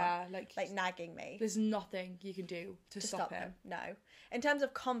 blah, blah, blah. Yeah, like nagging me. There's nothing you can do to stop him. No. In terms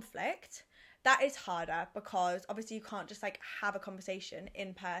of conflict... That is harder because obviously you can't just like have a conversation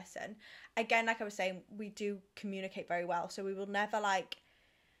in person. Again, like I was saying, we do communicate very well. So we'll never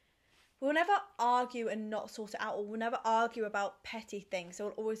argue and not sort it out, or we'll never argue about petty things. So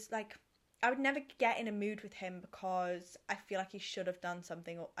we'll always I would never get in a mood with him because I feel like he should have done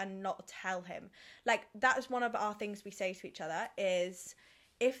something and not tell him. Like, that is one of our things we say to each other is,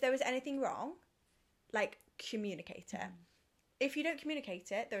 if there was anything wrong, like, communicate it. If you don't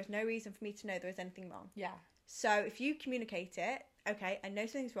communicate it, there is no reason for me to know there is anything wrong. Yeah. So if you communicate it, okay, I know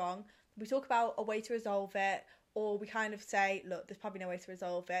something's wrong, we talk about a way to resolve it, or we kind of say, look, there's probably no way to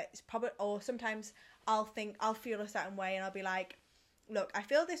resolve it. It's probably, or sometimes I'll feel a certain way and I'll be like, look, I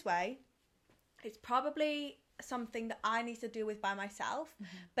feel this way. It's probably something that I need to deal with by myself,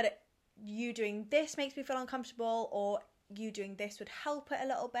 but you doing this makes me feel uncomfortable, or you doing this would help it a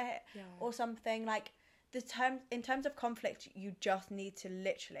little bit, or something. Like, in terms of conflict, you just need to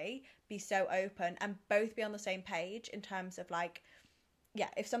literally be so open and both be on the same page in terms of like,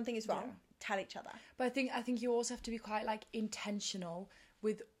 if something is wrong, tell each other. But I think you also have to be quite like intentional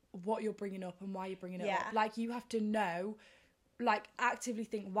with what you're bringing up and why you're bringing it up. Like, you have to know, like, actively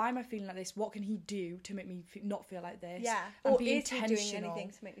think, why am I feeling like this? What can he do to make me not feel like this? Yeah. And or be is intentional. he doing anything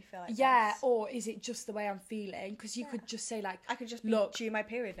to make me feel like this? Yeah. Or is it just the way I'm feeling? Because you could just say, like, I could just be due my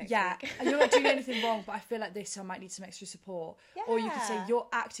period next week. And you're not doing anything wrong, but I feel like this, so I might need some extra support. Yeah. Or you could say, you're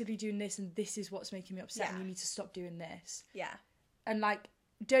actively doing this and this is what's making me upset and you need to stop doing this. Yeah. And, like,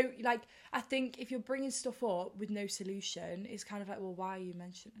 don't, like, I think if you're bringing stuff up with no solution, it's kind of like, well, why are you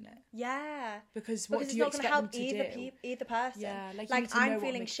mentioning it? Yeah. Because what do you expect them to do? Either person. Yeah. Like I'm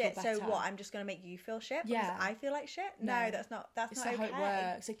feeling shit, so what? I'm just going to make you feel shit because I feel like shit? No, that's not okay. How it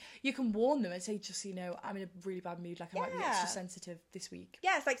works. Like, you can warn them and say, just so you know, I'm in a really bad mood, like I might be extra sensitive this week.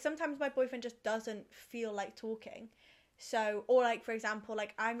 Yeah, it's like sometimes my boyfriend just doesn't feel like talking. So, or like, for example,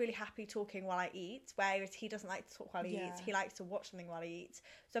 like, I'm really happy talking while I eat, whereas he doesn't like to talk while he eats. He likes to watch something while he eats.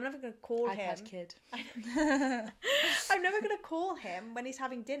 So I'm never going to call him. Kid. I'm never going to call him when he's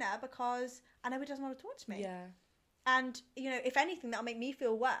having dinner because I know he doesn't want to talk to me. Yeah. And, you know, if anything, that'll make me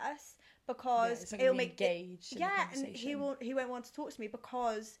feel worse because it'll make... engaged. And he won't want to talk to me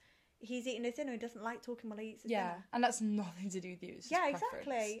because... he's eating his dinner and doesn't like talking while he eats his dinner. And that's nothing to do with you. It's just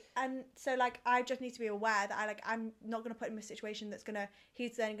exactly. And so, like, I just need to be aware that I'm not going to put him in a situation that's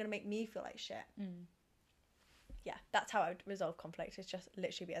he's then going to make me feel like shit. Yeah, that's how I would resolve conflict, is just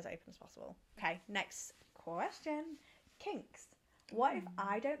literally be as open as possible. Okay, next question. Kinks. What if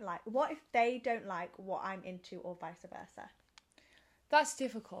what if they don't like what I'm into, or vice versa? That's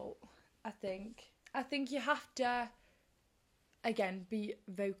difficult, I think. I think you have to, again, be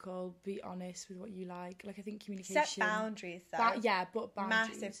vocal, be honest with what you like. Like, I think communication... Set boundaries, though. But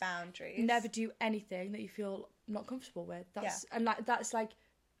boundaries. Massive boundaries. Never do anything that you feel not comfortable with. And that's like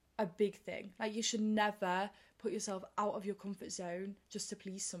a big thing. Like, you should never put yourself out of your comfort zone just to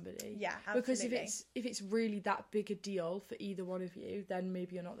please somebody. Yeah, absolutely. Because if it's really that big a deal for either one of you, then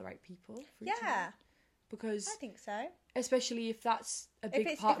maybe you're not the right people for each other. Because I think so. Especially if that's a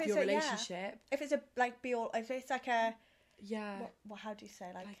big part of your relationship. Yeah. If it's a if it's like a how do you say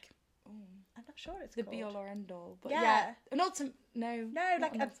I'm not sure it's the called. be all or end all. But an ultimate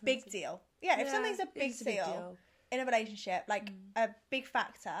like a big deal. Yeah, if something's a big deal in a relationship, like a big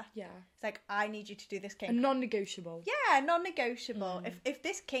factor. Yeah, it's like, I need you to do this kink. A non-negotiable. Yeah, non-negotiable. If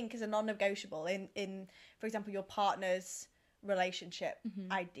this kink is a non-negotiable in for example, your partner's relationship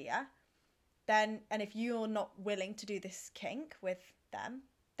idea, then, and if you're not willing to do this kink with them,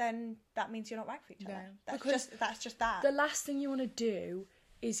 then that means you're not right for each other. That's just that. The last thing you want to do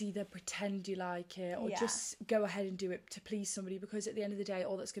is either pretend you like it or just go ahead and do it to please somebody, because at the end of the day,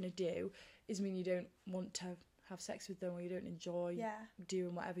 all that's going to do is mean you don't want to have sex with them, or you don't enjoy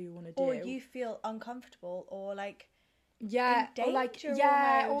doing whatever you want to do, or you feel uncomfortable, or like in danger,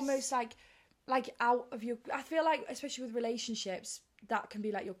 almost like out of your... I feel like, especially with relationships, that can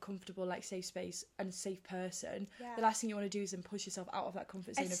be like your comfortable, like, safe space and a safe person. The last thing you want to do is then push yourself out of that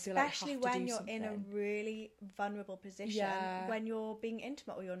comfort zone and feel like you have to do something. Especially when you're in a really vulnerable position, when you're being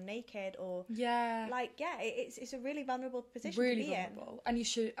intimate, or you're naked, or it's a really vulnerable position to be in. And you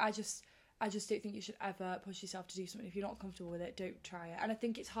should... I just don't think you should ever push yourself to do something. If you're not comfortable with it, don't try it. And I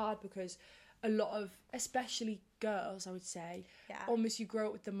think it's hard because a lot of, especially girls, I would say, almost you grow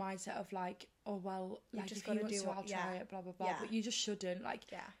up with the mindset of like, oh, well, like, if you want to, I'll try it, blah, blah, blah. But you just shouldn't. Like,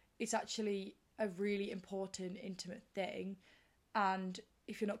 it's actually a really important, intimate thing. And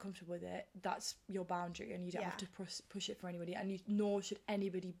if you're not comfortable with it, that's your boundary, and you don't have to push it for anybody. And nor should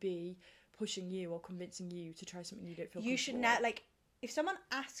anybody be pushing you or convincing you to try something you don't feel comfortable with. You should not, like... If someone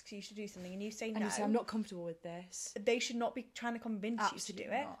asks you to do something and you say no... And you say, I'm not comfortable with this... They should not be trying to convince you to do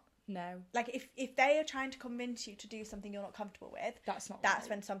it. No. Like, if they are trying to convince you to do something you're not comfortable with... That's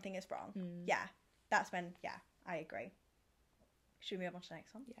when something is wrong. Yeah. That's when... Yeah, I agree. Should we move on to the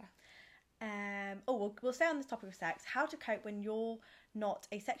next one? Yeah. We'll stay on this topic of sex. How to cope when you're not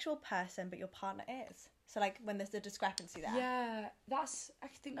a sexual person, but your partner is. So, like, when there's a discrepancy there. Yeah, I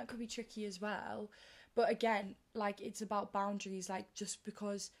think that could be tricky as well. But again, like, it's about boundaries. Like, just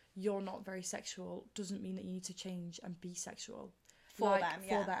because you're not very sexual doesn't mean that you need to change and be sexual. For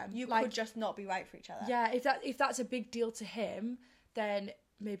them. You could just not be right for each other. Yeah, if that's a big deal to him, then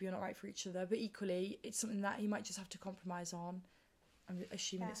maybe you're not right for each other. But equally, it's something that he might just have to compromise on. I'm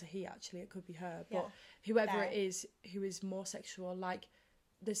assuming it's a he, actually. It could be her. But whoever it is who is more sexual, like,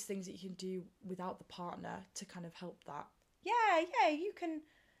 there's things that you can do without the partner to kind of help that. Yeah, you can.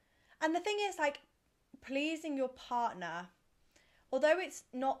 And the thing is, like, pleasing your partner, although it's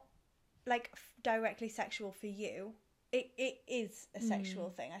not like directly sexual for you, it is a sexual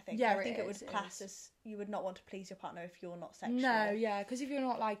thing, I think. Yeah, I think it would class as, you would not want to please your partner if you're not sexual. No, because if you're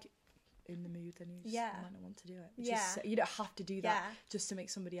not like in the mood, then you just might not want to do it. You don't have to do that just to make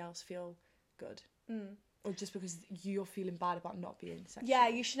somebody else feel good. Or just because you're feeling bad about not being sexual. Yeah,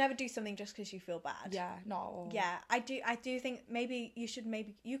 you should never do something just because you feel bad. Yeah, not at all. Yeah, I do think maybe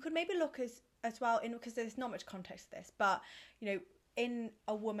you could look as well, because there's not much context to this, but, you know, in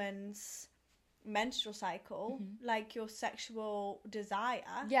a woman's menstrual cycle, like, your sexual desire...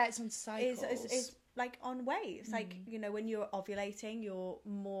 Yeah, it's on cycles. Is like, on waves. Like, you know, when you're ovulating, you're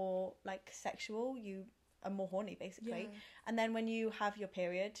more, like, sexual, you are more horny, basically. And then when you have your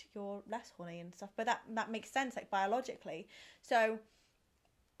period, you're less horny and stuff. But that makes sense, like, biologically. So,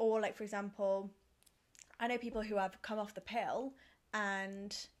 or, like, for example, I know people who have come off the pill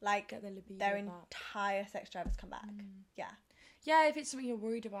and, like, their entire sex drive has come back. Yeah, if it's something you're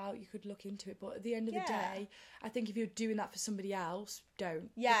worried about, you could look into it. But at the end of the day, I think if you're doing that for somebody else,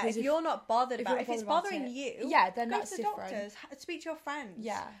 don't. Yeah, if you're not bothered about it, if it's bothering you, then go that's to the different. doctors, speak to your friends.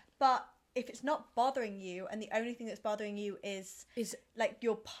 Yeah. But if it's not bothering you, and the only thing that's bothering you is like,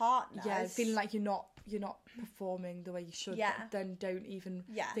 your partner, feeling like you're not performing the way you should, then don't even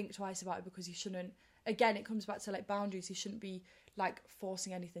think twice about it, because you shouldn't. Again, it comes back to, like, boundaries. You shouldn't be, like,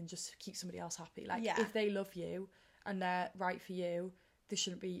 forcing anything just to keep somebody else happy. Like, if they love you and they're right for you, they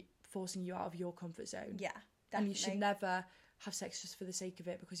shouldn't be forcing you out of your comfort zone. Yeah, definitely. And you should never have sex just for the sake of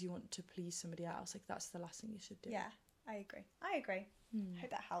it because you want to please somebody else. Like, that's the last thing you should do. Yeah, I agree. Hope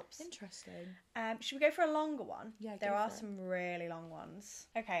that helps. Interesting. Should we go for a longer one? Yeah, there are some really long ones.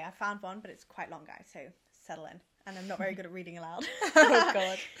 Okay, I found one, but it's quite long, guys, so settle in. And I'm not very good at reading aloud. Oh,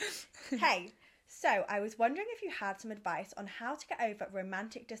 God. Hey, so I was wondering if you had some advice on how to get over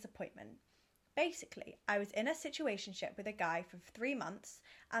romantic disappointment. Basically, I was in a situationship with a guy for 3 months,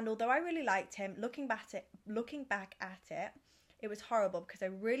 and although I really liked him, looking back at it, it was horrible because I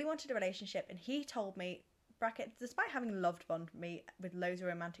really wanted a relationship, and he told me, brackets, despite having loved bombed me with loads of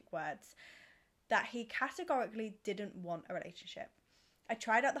romantic words, that he categorically didn't want a relationship. I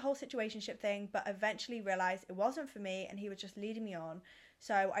tried out the whole situationship thing, but eventually realised it wasn't for me and he was just leading me on.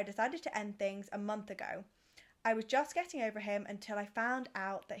 So I decided to end things a month ago. I was just getting over him until I found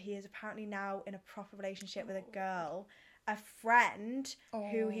out that he is apparently now in a proper relationship with a girl, a friend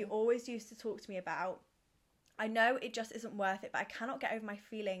who he always used to talk to me about. I know it just isn't worth it, but I cannot get over my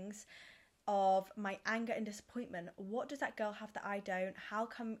feelings of my anger and disappointment. What does that girl have that I don't? How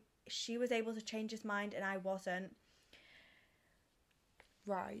come she was able to change his mind and I wasn't?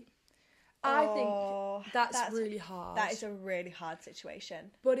 Right. I think that's really hard. That is a really hard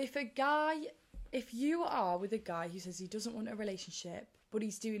situation. But if you are with a guy who says he doesn't want a relationship, but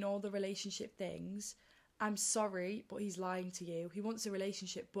he's doing all the relationship things, I'm sorry, but he's lying to you. He wants a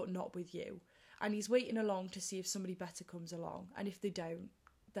relationship, but not with you. And he's waiting along to see if somebody better comes along. And if they don't,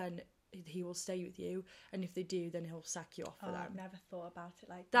 then he will stay with you. And if they do, then he'll sack you off for them. I've never thought about it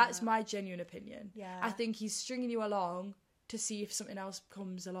like that. That's my genuine opinion. Yeah. I think he's stringing you along to see if something else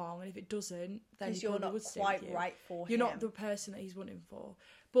comes along. And if it doesn't, then you're not quite right for him. You're not the person that he's wanting for.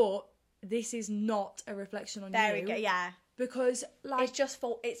 But this is not a reflection on you. There we go, yeah. Because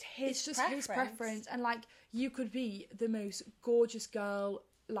it's his preference. And like, you could be the most gorgeous girl,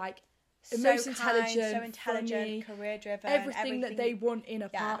 like so most kind, intelligent, funny, career driven, everything that they want in a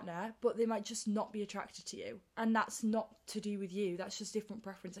partner, but they might just not be attracted to you, and that's not to do with you. That's just different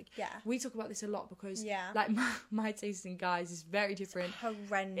preference. Like, we talk about this a lot because like my taste in guys is very different.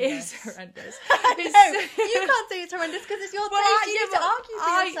 Horrendous. It's horrendous. You can't say it's horrendous because it's your taste. You need to argue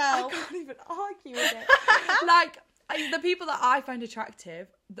for yourself. I can't even argue with it. Like, the people that I find attractive,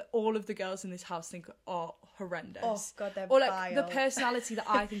 all of the girls in this house think are horrendous. Oh God, they're or like vile. The personality that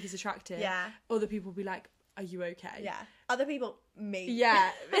I think is attractive. Yeah. Other people will be like, "Are you okay?" Yeah. Other people, me.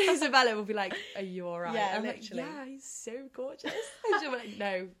 Yeah. Isabella will be like, "Are you alright?" Yeah, I'm literally. like, "Yeah, he's so gorgeous." And she'll be like,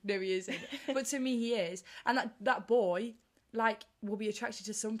 "No, he isn't." But to me, he is. And that boy, like, will be attracted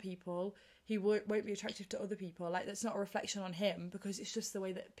to some people. He won't be attractive to other people. Like, that's not a reflection on him because it's just the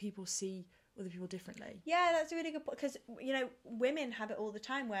way that people see other people differently. Yeah, that's a really good point because women have it all the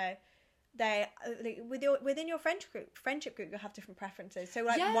time where they within your friendship group you'll have different preferences. So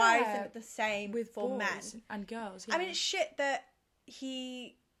like, why isn't it the same with for men and girls? I mean, it's shit that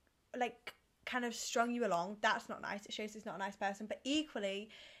he like kind of strung you along. That's not nice. It shows he's not a nice person. But equally,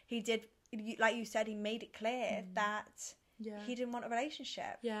 he did, like you said, he made it clear that he didn't want a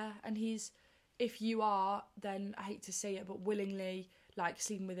relationship. Yeah, and if you are, then I hate to say it, but willingly like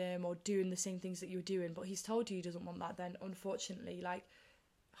sleeping with him or doing the same things that you're doing, but he's told you he doesn't want that, then unfortunately, like,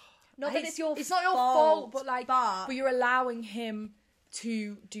 not that it's your it's not your fault, but like, but you're allowing him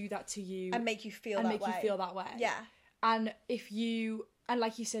to do that to you and make you feel that way. Yeah. And if you, and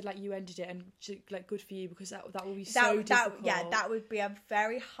like you said, like, you ended it, and like, good for you, because that will be so difficult. That would be a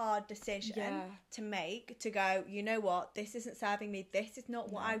very hard decision to make, to go, you know what, this isn't serving me, this is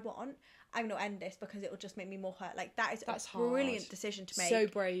not what I want, I'm going to end this because it will just make me more hurt. Like, that's a brilliant decision to make. So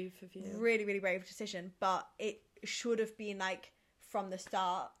brave of you. Really, really brave decision. But it should have been, like, from the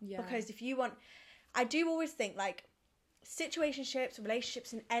start. Yeah. Because if you want... I do always think, like, situationships,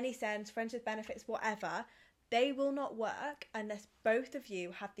 relationships in any sense, friends with benefits, whatever, they will not work unless both of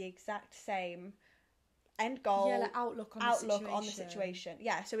you have the exact same end goal, like outlook on the situation.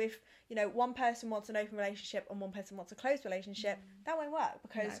 Yeah, so if one person wants an open relationship and one person wants a closed relationship, that won't work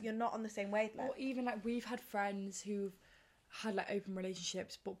because you're not on the same wavelength. Or even like, we've had friends who've had like open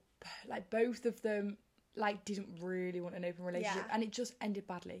relationships, but like both of them like didn't really want an open relationship, and it just ended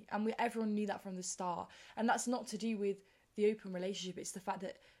badly, and everyone knew that from the start. And that's not to do with the open relationship, it's the fact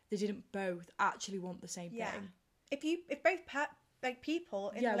that they didn't both actually want the same thing. If both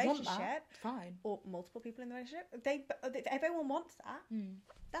people in a relationship, want that, fine, or multiple people in the relationship, if everyone wants that,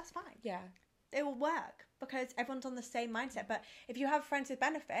 that's fine. Yeah, it will work because everyone's on the same mindset. But if you have friends with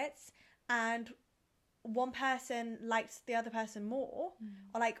benefits and one person likes the other person more,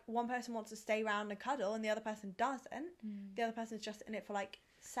 or like one person wants to stay around and cuddle and the other person doesn't, the other person's just in it for like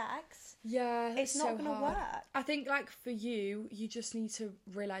sex, it's not going to work. I think like for you just need to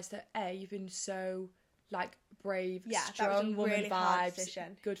realise that you've been so like brave, that was strong a woman really hard vibes.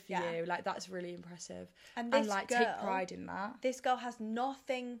 decision. Good for you. Like, that's really impressive. And this like, girl, take pride in that. This girl has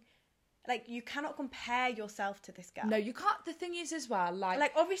nothing. Like, you cannot compare yourself to this girl. No, you can't. The thing is, as well,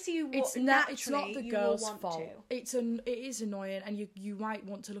 like obviously it's not the girl's fault. To. It is annoying, and you might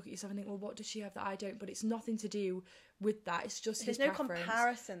want to look at yourself and think, well, what does she have that I don't? But it's nothing to do with that. It's just there's his no preference.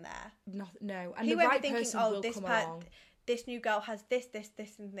 comparison there. No, and he the won't right be thinking, person will come along. This new girl has this,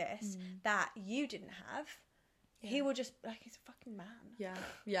 and this that you didn't have. Yeah. He will just like, he's a fucking man.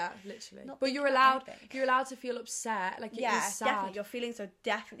 Yeah, literally. Not but you're allowed to feel upset. Like, it is sad. Definitely. Your feelings are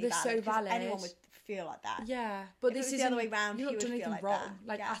definitely They're valid. so valid. Anyone would feel like that. Yeah, but if this is the other way around. You're not doing anything like wrong,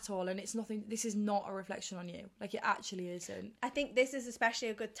 that. at all, and it's nothing. This is not a reflection on you. Like, it actually isn't. I think this is especially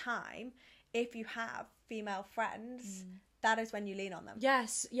a good time if you have female friends. That is when you lean on them.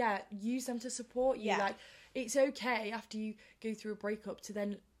 Yes, yeah. Use them to support you. Yeah. Like, it's okay after you go through a breakup to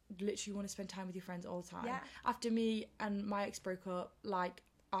then literally want to spend time with your friends all the time. Yeah. After me and my ex broke up, like,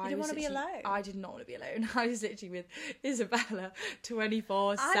 I didn't want to be alone. I did not want to be alone. I was literally with Isabella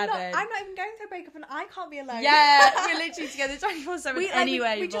 24/7. I'm not even going through a breakup and I can't be alone. Yeah, we're literally together 24/7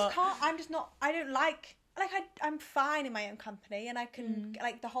 anyway. We just can't. I'm just not. I don't like. I'm fine in my own company, and I can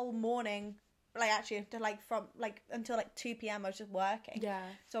like the whole morning. Like, actually, until 2 p.m. I was just working. Yeah.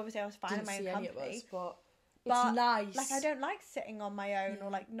 So obviously I was fine in my own company. But it's nice. Like, I don't like sitting on my own or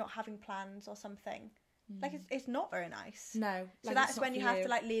like not having plans or something. Like, it's not very nice. No. So that's when you have to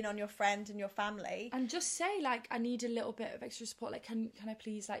like lean on your friends and your family. And just say, like, I need a little bit of extra support. Like, can I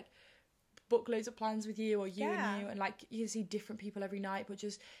please, like, book loads of plans with you, or you and you, and like, you see different people every night, but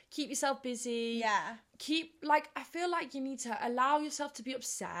just keep yourself busy. Yeah. I feel like you need to allow yourself to be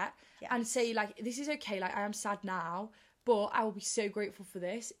upset and say, like, this is okay, like, I am sad now, but I will be so grateful for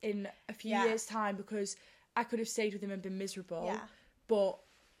this in a few years' time, because I could have stayed with him and been miserable, but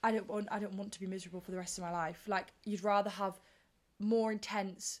I don't want to be miserable for the rest of my life. Like, you'd rather have more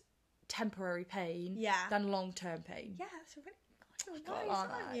intense temporary pain than long-term pain. Yeah, that's really nice,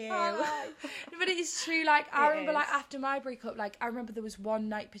 aren't you? But it is true. Like, I remember, like, after my breakup, like, I remember there was one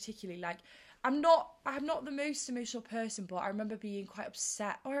night particularly, like, I'm not the most emotional person, but I remember being quite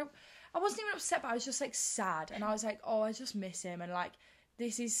upset, or I wasn't even upset, but I was just like sad, and I was like, oh, I just miss him, and like,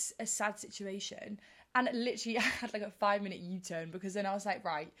 this is a sad situation. And literally I had like a 5-minute U-turn, because then I was like,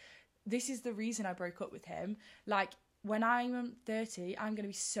 right, this is the reason I broke up with him. Like, when I'm 30, I'm going to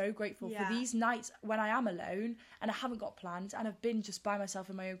be so grateful for these nights when I am alone and I haven't got plans and I've been just by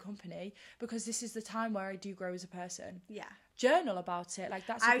myself in my own company, because this is the time where I do grow as a person. Yeah. Journal about it. Like,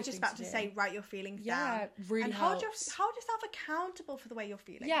 that's I was just about to say, write your feelings down. Yeah, really and helps. hold yourself accountable for the way you're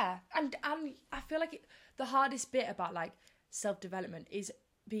feeling. Yeah. And I feel like the hardest bit about, like, self-development is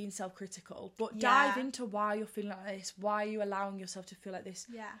being self-critical, but dive into why you're feeling like this, why are you allowing yourself to feel like this.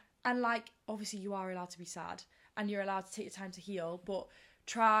 Yeah. And, like, obviously you are allowed to be sad and you're allowed to take your time to heal, but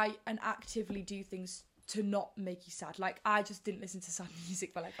try and actively do things to not make you sad. Like, I just didn't listen to sad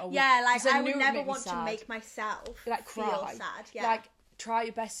music for like a week. Yeah, like, I would never want to make myself like feel sad. Yeah. Like, try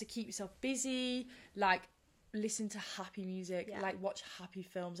your best to keep yourself busy, like, listen to happy music, like, watch happy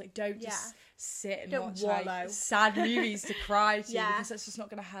films. Like, don't just sit and watch like sad movies to cry to, because that's just not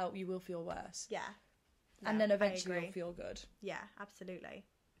going to help. You will feel worse. Yeah. No, and then eventually you'll feel good. Yeah, absolutely.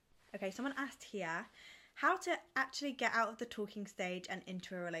 Okay, someone asked here, how to actually get out of the talking stage and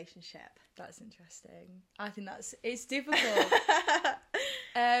into a relationship. That's interesting. I think it's difficult.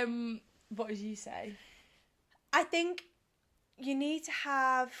 What would you say? I think you need to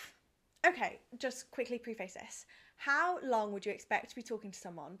have... Okay, just quickly preface this. How long would you expect to be talking to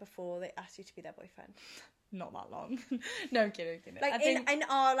someone before they ask you to be their boyfriend? Not that long. No, I'm kidding. Like, I think, in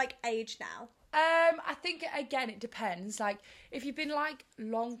our, like, age now? I think, again, it depends. Like, if you've been, like,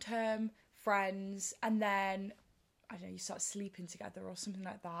 long-term friends and then, I don't know, you start sleeping together or something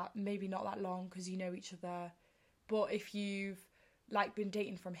like that, maybe not that long because you know each other. But if you've, like, been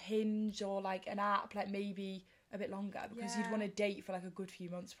dating from Hinge or, like, an app, like, maybe a bit longer, because you'd want to date for, like, a good few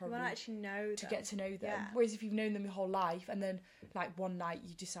months probably. You want to actually know them. To get to know them. Yeah. Whereas if you've known them your whole life and then, like, one night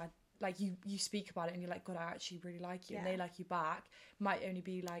you decide, like, you speak about it and you're like, God, I actually really like you, and they like you back, might only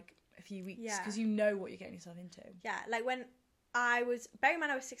be, like, a few weeks, because you know what you're getting yourself into. Yeah, like, when I was, bearing in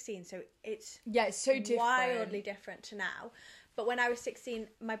mind I was 16, so it's so different, wildly different to now. But when I was 16,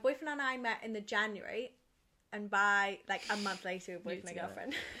 my boyfriend and I met in the January, and by like a month later we were boyfriend and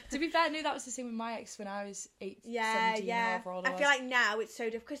girlfriend. To be fair, I knew that was the same with my ex when I was 17, however old I was. I feel like now it's so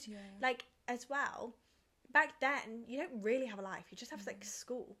different, because like, as well, back then you don't really have a life, you just have like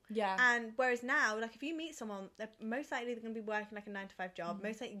school. Yeah. And whereas now, like, if you meet someone, they're most likely they're going to be working like a 9-to-5 job,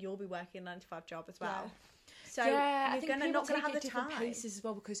 most likely you'll be working a 9-to-5 job as well. So I you're think not gonna have the different time. paces as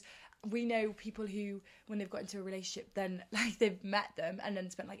well, because we know people who, when they've got into a relationship, then like they've met them and then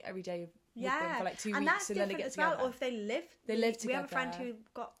spent like every day with them for like 2 weeks, and then they get together. Or if they live together. We have a friend who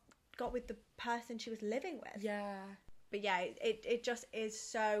got with the person she was living with. Yeah. But yeah, it just is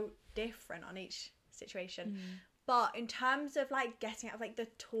so different on each situation. But in terms of like getting out of like the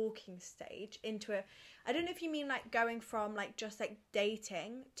talking stage into I don't know if you mean like going from like just like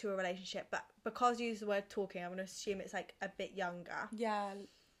dating to a relationship, but because you use the word talking, I'm going to assume it's like a bit younger. Yeah.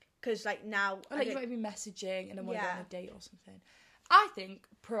 Because like now... Or like you might be messaging and then want to go on a date or something. I think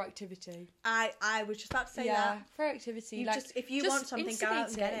proactivity. I was just about to say that. Proactivity. You like, just, if you want something, go out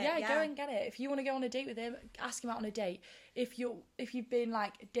and get it. Yeah, go and get it. If you want to go on a date with him, ask him out on a date. If you've been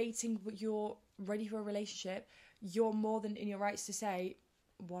like dating but you're ready for a relationship, you're more than in your rights to say,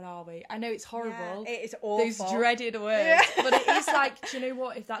 what are we? I know it's horrible. Yeah, it is awful. Those dreaded words. But it is like, do you know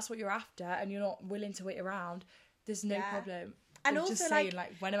what? If that's what you're after and you're not willing to wait around, there's no problem. And I'm also just saying,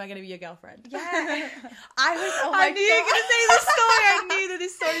 like, when am I going to be your girlfriend? Yeah. I was, oh I my knew you were going to say this story. I knew that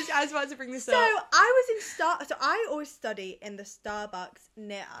this story, I was about to bring this up. So I always study in the Starbucks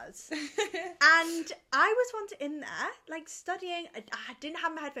near us. And I was once in there, like, studying. I didn't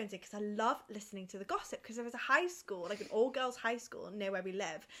have my headphones in because I love listening to the gossip, because there was a high school, like an all-girls high school near where we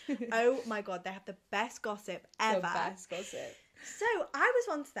live. Oh my God, they have the best gossip ever. The best gossip. So I was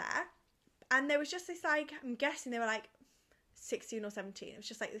once there, and there was just this, like, I'm guessing they were like 16 or 17. It was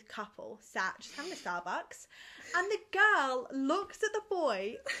just like this couple sat just having a Starbucks, and the girl looks at the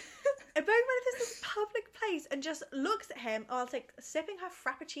boy both went to this public place and just looks at him whilst like sipping her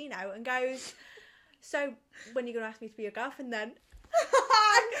frappuccino and goes, so when are you gonna ask me to be your girlfriend then?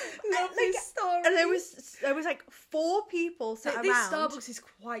 Love this story. And there was like 4 people sat around. This Starbucks is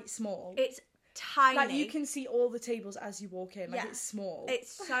quite small. It's tiny. Like, you can see all the tables as you walk in. Like, it's small.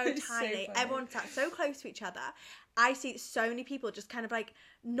 It's so tiny. So everyone sat so close to each other. I see so many people just kind of like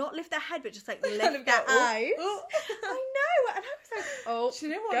not lift their head, but just like lift their eyes. Oh. I know, and I was like, "Oh, do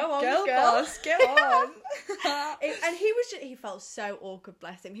you know what? Go on, girl boss, get on." And he felt so awkward.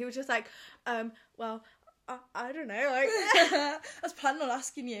 Bless him. He was just like, well, I don't know. Like, I was planning on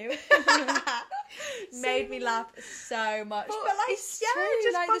asking you. Made me laugh so much. But like, it's yeah, true.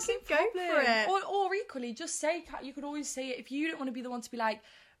 just like, fucking go for it. Or equally, just say, you could always say it if you don't want to be the one to be like,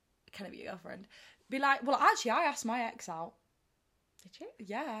 can I be your girlfriend? Be like, well, actually, I asked my ex out. Did you?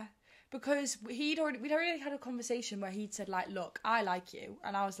 Yeah. Because we'd already had a conversation where he'd said, like, look, I like you.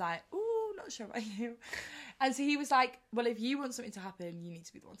 And I was like, ooh, not sure about you. And so he was like, well, if you want something to happen, you need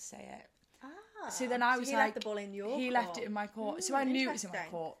to be the one to say it. So then I was he like, left the ball in your court. He left it in my court. Ooh, so I knew it was in my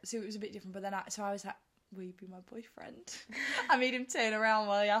court. So it was a bit different. But then I was like, will you be my boyfriend? I made him turn around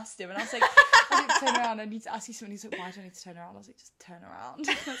while I asked him. And I was like, I didn't turn around. I need to ask you something. He's like, why do I need to turn around? I was like, just turn around.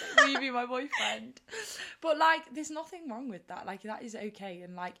 I was like, will you be my boyfriend? But like, there's nothing wrong with that. Like, that is okay.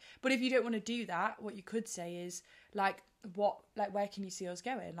 And like, but if you don't want to do that, what you could say is like, where can you see us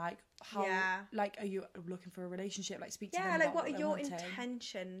going? Like, how, like, are you looking for a relationship? Like, speak to them about what are your wanting.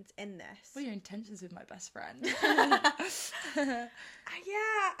 intentions in this? What are your intentions with my best friend? Yeah,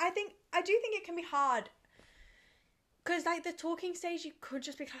 I do think it can be hard. Because, like, the talking stage, you could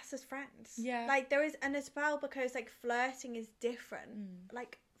just be classed as friends. Yeah. Like, there is, and as well, because, like, flirting is different.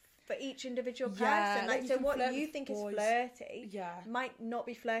 Like, for each individual person. Like, so what you think is flirty might not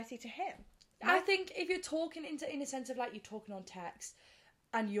be flirty to him. I think if you're talking in a sense of, like, you're talking on text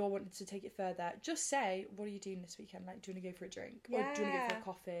and you're wanting to take it further, just say, what are you doing this weekend? Like, do you want to go for a drink? Or do you want to go for a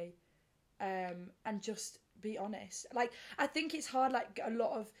coffee? And just be honest. Like, I think it's hard, like, a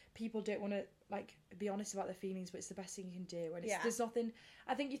lot of people don't want to, like, be honest about their feelings, but it's the best thing you can do. And there's nothing,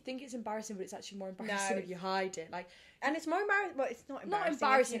 I think you think it's embarrassing, but it's actually more embarrassing if you hide it. Like, and it's more embarrassing, well, it's not embarrassing. Not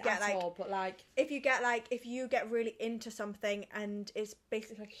embarrassing if you get, at all, but like... If you get really into something and it's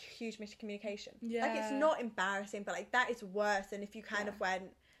basically like a huge miscommunication. Yeah. Like, it's not embarrassing, but like, that is worse than if you kind of went...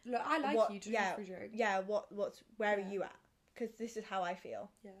 Look, I like you, do you want to go for a drink? Yeah, where are you at? Because this is how I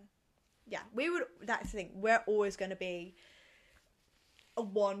feel. Yeah. Yeah, that's the thing, we're always going to be a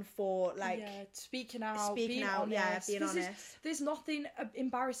one for, like... Yeah, speaking out, being honest. Being honest. There's nothing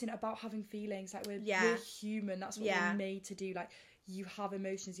embarrassing about having feelings. Like, we're human, that's what we're made to do. Like, you have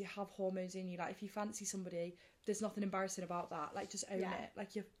emotions, you have hormones in you. Like, if you fancy somebody, there's nothing embarrassing about that. Like, just own it. Like,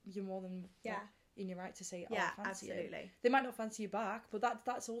 you're more than... in your right to say, I fancy absolutely. You. They might not fancy you back, but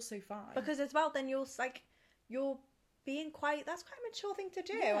that's also fine. Because as well, then you're being that's quite a mature thing to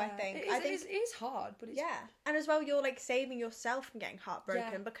do, I think. It is hard, but it's... Yeah. And as well, you're, like, saving yourself from getting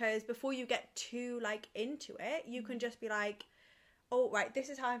heartbroken, because before you get too, like, into it, you can just be like, oh, right, this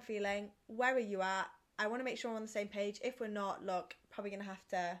is how I'm feeling. Where are you at? I want to make sure we're on the same page. If we're not, look, probably going to have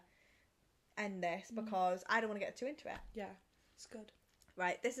to end this because I don't want to get too into it. Yeah, it's good.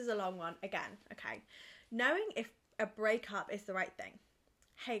 Right, this is a long one again. Okay. Knowing if a breakup is the right thing.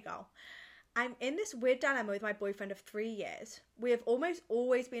 Hey girl, I'm in this weird dilemma with my boyfriend of 3 years. We have almost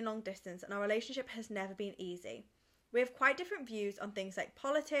always been long distance and our relationship has never been easy. We have quite different views on things like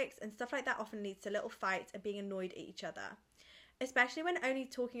politics, and stuff like that often leads to little fights and being annoyed at each other. Especially when only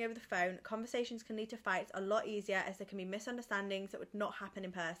talking over the phone, conversations can lead to fights a lot easier as there can be misunderstandings that would not happen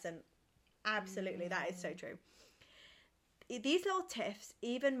in person. Absolutely, that is so true. These little tiffs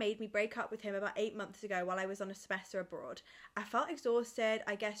even made me break up with him about 8 months ago while I was on a semester abroad. I felt exhausted.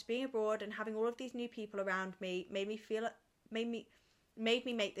 I guess being abroad and having all of these new people around me made me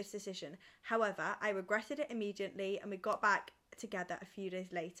make this decision. However, I regretted it immediately and we got back together a few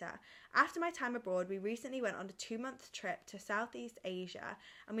days later. After my time abroad, we recently went on a 2-month trip to Southeast Asia,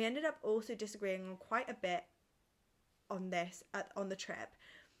 and we ended up also disagreeing on quite a bit on the trip.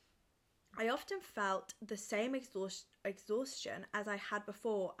 I often felt the same exhaustion as I had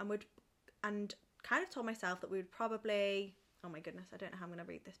before, and kind of told myself that we would probably, oh my goodness, I don't know how I'm going to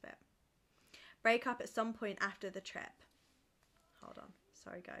read this bit, break up at some point after the trip. Hold on,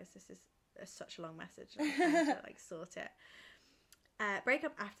 sorry guys, this is such a long message. I'm trying to sort it. Break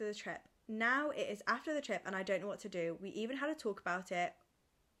up after the trip. Now it is after the trip and I don't know what to do. We even had a talk about it,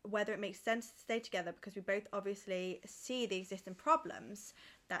 whether it makes sense to stay together, because we both obviously see the existing problems.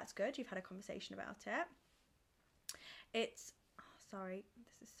 That's good. You've had a conversation about it. It's, sorry,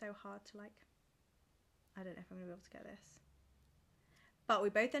 this is so hard to I don't know if I'm going to be able to get this. But we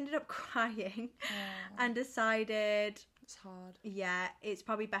both ended up crying and decided... It's hard. Yeah, it's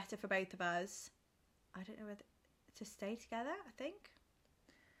probably better for both of us. I don't know whether to stay together, I think.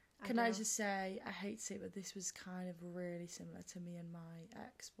 Can I just say, I hate to say it, but this was kind of really similar to me and my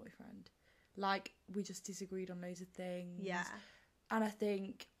ex-boyfriend. We just disagreed on loads of things. Yeah. And I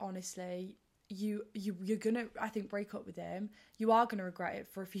think, honestly, you're gonna, I think, break up with him. You are gonna regret it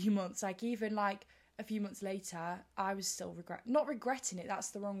for a few months. Even a few months later, I was still not regretting it, that's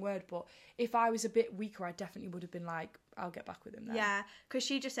the wrong word, but if I was a bit weaker, I definitely would have been I'll get back with him then. Yeah, because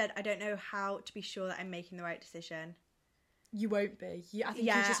she just said, I don't know how to be sure that I'm making the right decision. You won't be. I think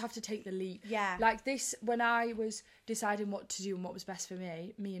you just have to take the leap. Yeah. This, when I was deciding what to do and what was best for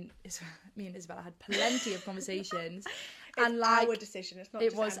me and Isabella had plenty of conversations. It's our decision. It's not.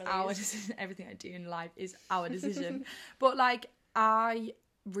 It was our decision. Everything I do in life is our decision. But I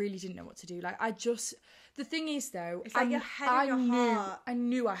really didn't know what to do. The thing is though, it's your head and your heart. I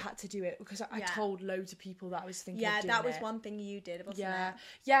knew I had to do it because I told loads of people that I was thinking of doing that was one thing you did, wasn't it?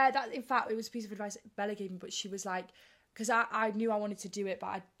 Yeah, that in fact it was a piece of advice Bella gave me, but she was because I knew I wanted to do it,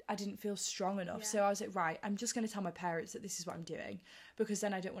 but I didn't feel strong enough. Yeah. So I was like, right, I'm just going to tell my parents that this is what I'm doing, because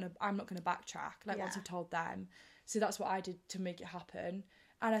then I'm not going to backtrack, once I've told them. So that's what I did to make it happen.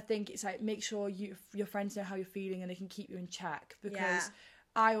 And I think it's make sure your friends know how you're feeling and they can keep you in check, because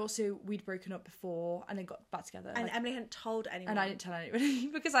we'd broken up before and then got back together. And Emily hadn't told anyone. And I didn't tell anybody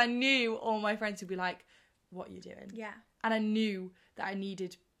because I knew all my friends would be like, what are you doing? Yeah. And I knew that I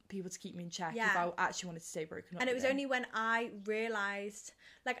needed people to keep me in check if I actually wanted to stay broken up. And it was only when I realised,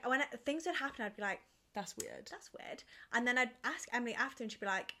 when things would happen, I'd be like, that's weird. And then I'd ask Emily after and she'd be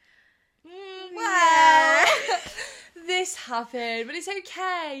like, well, this happened, but it's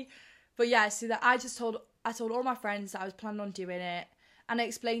okay. But yeah, so that I told all my friends that I was planning on doing it, and I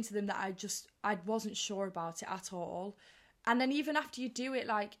explained to them that I wasn't sure about it at all. And then even after you do it,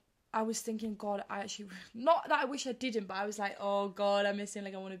 I was thinking, God, I actually, not that I wish I didn't, but I was like, oh God, I miss him,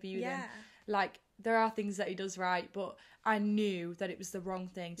 I want to be with him. There are things that he does right, but I knew that it was the wrong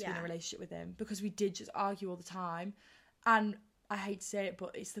thing to be in a relationship with him, because we did just argue all the time. And I hate to say it,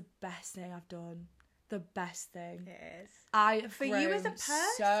 but it's the best thing I've done. The best thing. It is. I've for you as a person.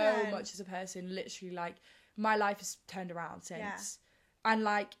 So much as a person. Literally, my life has turned around since. Yeah. And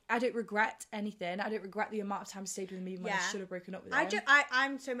I don't regret anything. I don't regret the amount of time I stayed with him even when I should have broken up with him.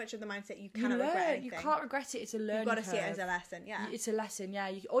 I'm so much of the mindset you cannot regret anything. You can't regret it. It's a learning curve. You've got to see it as a lesson, yeah. It's a lesson,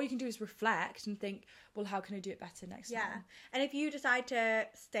 yeah. All you can do is reflect and think, well, how can I do it better next time? Yeah. And if you decide to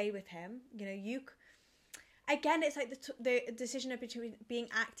stay with him, again, it's the decision between being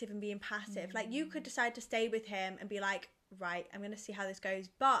active and being passive. You could decide to stay with him and be like, right, I'm going to see how this goes.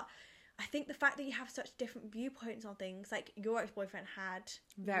 But I think the fact that you have such different viewpoints on things, your ex-boyfriend had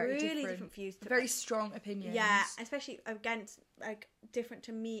really different views. Very strong opinions. Yeah, especially against, different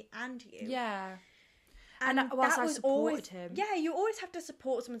to me and you. Yeah. And whilst I supported him. Yeah, you always have to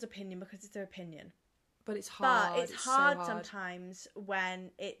support someone's opinion because it's their opinion. But it's hard. But it's hard sometimes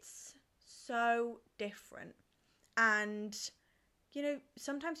when it's so different. And,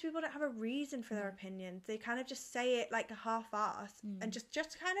 sometimes people don't have a reason for their opinions. They kind of just say it a half-ass and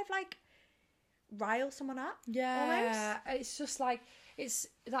just kind of rile someone up. Yeah, almost. it's just like, it's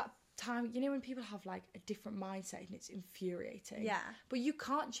that time, you know, when people have like a different mindset and it's infuriating. Yeah. But you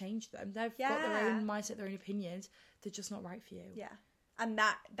can't change them. They've got their own mindset, their own opinions. They're just not right for you. Yeah. And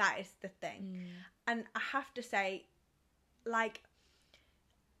that is the thing. And I have to say, like,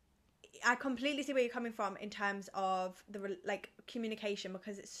 I completely see where you're coming from in terms of the communication,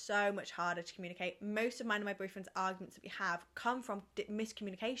 because it's so much harder to communicate. Most of mine and my boyfriend's arguments that we have come from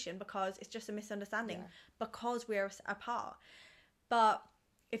miscommunication, because it's just a misunderstanding because we're apart. But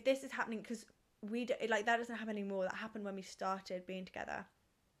if this is happening, because that doesn't happen anymore. That happened when we started being together.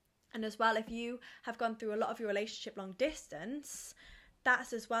 And as well, if you have gone through a lot of your relationship long distance,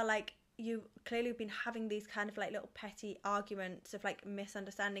 that's as well, like, you've clearly been having these kind of like little petty arguments of like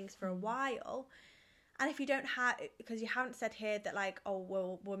misunderstandings for a while. And if you don't have, because you haven't said here that like, oh,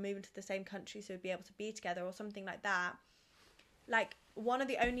 well, we're moving to the same country so we'd be able to be together or something like that. Like, one of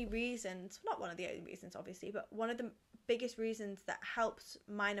the only reasons, not one of the only reasons obviously, but one of the biggest reasons that helps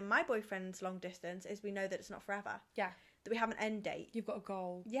mine and my boyfriend's long distance is we know that it's not forever. Yeah. That we have an end date. You've got a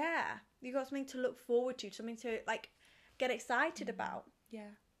goal. Yeah. You've got something to look forward to, something to like get excited about. Yeah.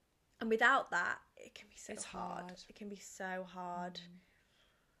 And without that, it can be so hard. It can be so hard.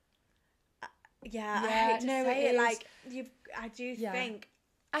 I hate to say it. Like, I do think.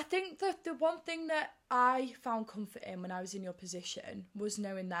 I think that the one thing that I found comfort in when I was in your position was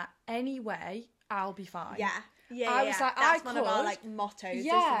knowing that anyway, I'll be fine. Yeah. I was like, that's one of our like mottos, isn't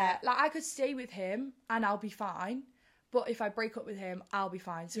it? Like, I could stay with him and I'll be fine. But if I break up with him, I'll be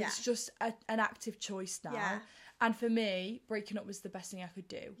fine. So it's just an active choice now. Yeah. And for me, breaking up was the best thing I could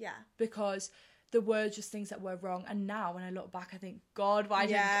do. Yeah. Because there were just things that were wrong. And now when I look back, I think, God, why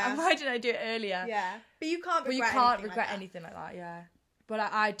didn't I do it earlier? Yeah. But you can't regret anything like that, yeah. But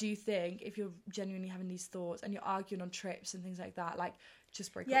I do think if you're genuinely having these thoughts and you're arguing on trips and things like that, like,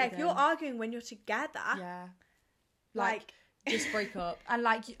 just break up with him. Yeah, if you're arguing when you're together. Yeah. Like just break up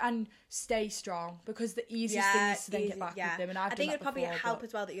and stay strong, because the easiest thing is to then get back with them. And I think it'd probably help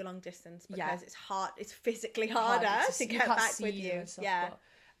as well that you're long distance, because it's hard. It's physically harder to get back with you. And stuff, but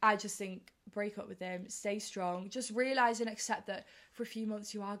I just think break up with them, stay strong. Just realise and accept that for a few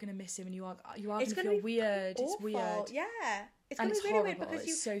months you are going to miss him and you are going to feel weird. Awful. It's weird. Yeah, it's going to be really horrible. weird, because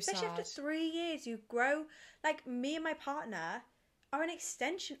especially sad. after 3 years, you grow. Like, me and my partner are an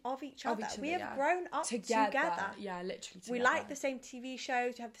extension of each other. We have grown up together. Yeah, literally together. We like the same TV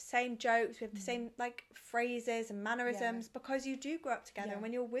shows, we have the same jokes, we have the same like phrases and mannerisms, because you do grow up together. And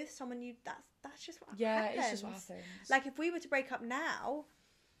when you're with someone, that's just what happens. Yeah, it's just what happens. Like, if we were to break up now,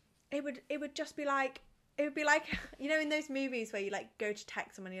 it would just be like, you know, in those movies where you like go to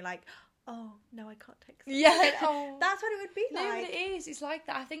text someone and you're like, oh no, I can't text them. Yeah. That's what it would be like. No, but it is. It's like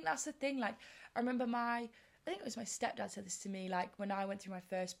that. I think that's the thing. Like, I remember I think it was my stepdad said this to me, like, when I went through my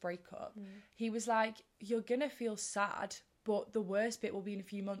first breakup. He was like, you're gonna feel sad, but the worst bit will be in a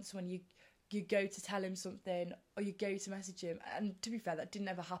few months when you go to tell him something or you go to message him. And to be fair, that didn't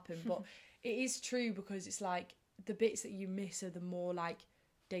ever happen, but it is true, because it's like the bits that you miss are the more like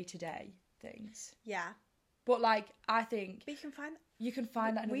day-to-day things. Yeah. But like, I think but you can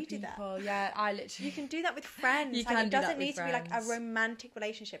find that in other people. That. Yeah, I literally. You can do that with friends. You can. It doesn't need to be like a romantic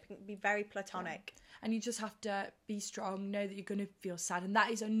relationship. It can be very platonic. Yeah. And you just have to be strong. Know that you're going to feel sad, and that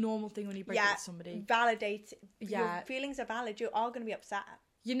is a normal thing when you break up with somebody. Validate. Yeah. Your feelings are valid. You are going to be upset.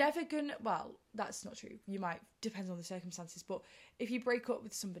 You're never gonna. Well, that's not true. You might, depends on the circumstances. But if you break up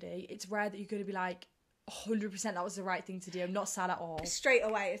with somebody, it's rare that you're going to be like, 100% that was the right thing to do. I'm not sad at all. Straight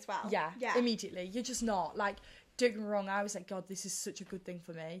away as well. Yeah. Immediately. You're just not. Like, don't get me wrong, I was like, God, this is such a good thing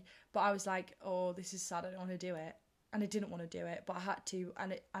for me. But I was like, oh, this is sad, I don't want to do it. And I didn't want to do it, but I had to,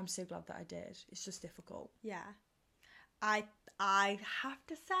 and I'm so glad that I did. It's just difficult. Yeah. I have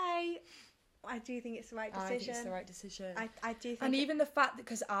to say, I do think it's the right decision. I think it's the right decision. I do think. And even the fact that,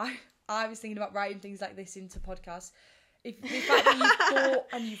 because I was thinking about writing things like this into podcasts, if the fact that you've thought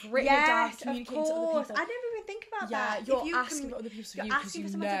and you've written it down, communicating to other people. I never even think about that. You're asking for other people's view, because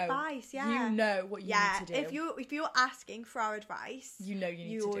you know advice. Yeah, you know what you need to do. If you're asking for our advice, you know you need to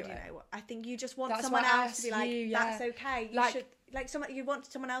do it. You already know what. I think you just want someone else to be like, that's okay. You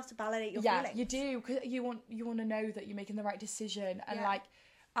want someone else to validate your feelings. Yeah, you do, because you want to know that you're making the right decision. And like,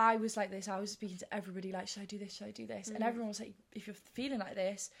 I was like this. I was speaking to everybody like, should I do this? Should I do this? And everyone was like, if you're feeling like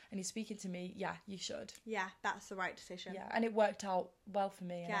this and you're speaking to me, yeah, you should. Yeah, that's the right decision. Yeah, and it worked out well for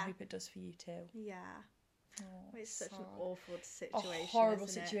me, and I hope it does for you too. Yeah. Oh, it's such an awful situation. A horrible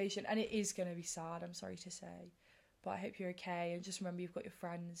situation, and it is going to be sad, I'm sorry to say. But I hope you're okay, and just remember you've got your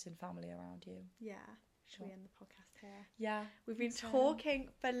friends and family around you. Yeah. Should we end the podcast here? Yeah. We've been talking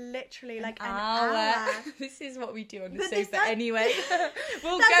for literally like an hour. hour. This is what we do on the But sofa that- anyway.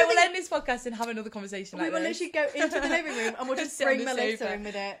 We'll end this podcast and have another conversation We like will this. literally go into the living room and we'll just Sit on bring the Melissa sofa. in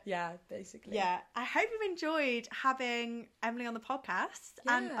with it. Yeah, basically. Yeah, I hope you've enjoyed having Emily on the podcast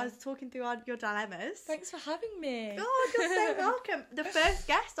and us talking through your dilemmas. Thanks for having me. God, you're so welcome. The first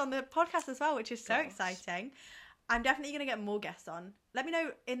guest on the podcast as well, which is so exciting. I'm definitely gonna get more guests on. Let me know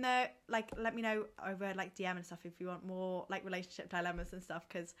let me know over like DM and stuff if you want more like relationship dilemmas and stuff,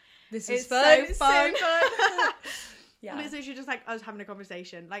 because This it's is fun. so fun. Yeah. And it's literally just like us having a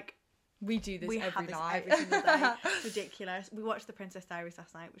conversation. Like We do this every have this night. every single day. It's ridiculous. We watched The Princess Diaries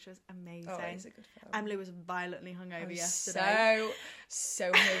last night, which was amazing. Oh, it's a good film. Emily was violently hungover I'm yesterday.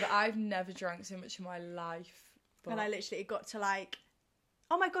 So hungover. I've never drank so much in my life. But... And I literally got to like,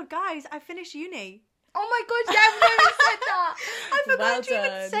 oh my god, guys, I finished uni. Oh my god, yeah, I've never said that. I forgot Well to even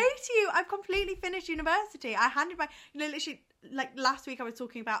done. say to you, I've completely finished university. I handed my, literally, like last week I was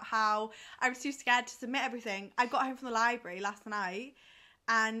talking about how I was too scared to submit everything. I got home from the library last night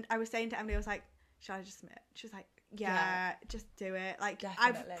and I was saying to Emily, I was like, should I just submit? She was like, yeah, just do it. Like,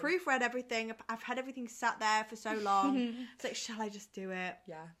 Definitely. I've proofread everything. I've had everything sat there for so long. It's like, shall I just do it?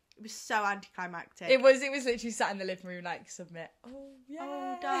 Yeah. It was so anticlimactic. It was literally sat in the living room like, submit. Oh, yeah.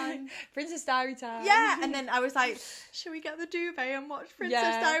 Oh, done. Princess Diary time. Yeah, and then I was like, should we get the duvet and watch Princess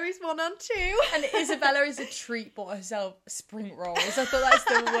Diaries 1 and 2? And Isabella is a treat bought herself spring rolls. I thought that's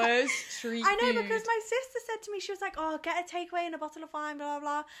the worst treat. I know, food. because my sister said to me, she was like, oh, get a takeaway and a bottle of wine, blah,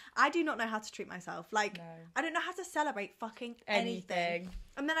 blah, blah. I do not know how to treat myself. Like, No. I don't know how to celebrate fucking anything.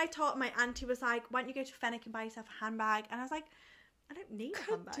 And then I taught my auntie was like, why don't you go to Fenwick and buy yourself a handbag? And I was like, I don't need a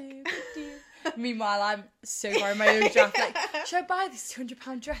handbag. Could do. Meanwhile, I'm so far in my own draft. Like, should I buy this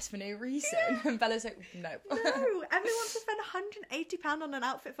 £200 dress for no reason? And Bella's like, no. No, Emily wants to spend £180 on an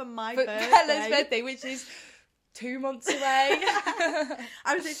outfit for my But birthday. Bella's birthday, which is 2 months away.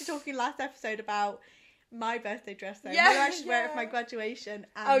 I was actually talking last episode about my birthday dress though. Yeah, Whether I should wear it for yeah. my graduation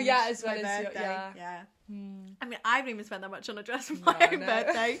and Oh, yeah, as my well as your- birthday. yeah. I mean, I haven't even spent that much on a dress for No, my I own know.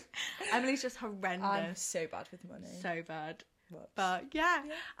 birthday. Emily's just horrendous. I'm so bad with money. So bad. Whoops. But yeah,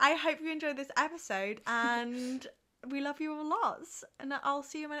 I hope you enjoyed this episode and we love you all lots. And I'll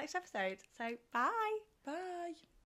see you in my next episode. So bye. Bye.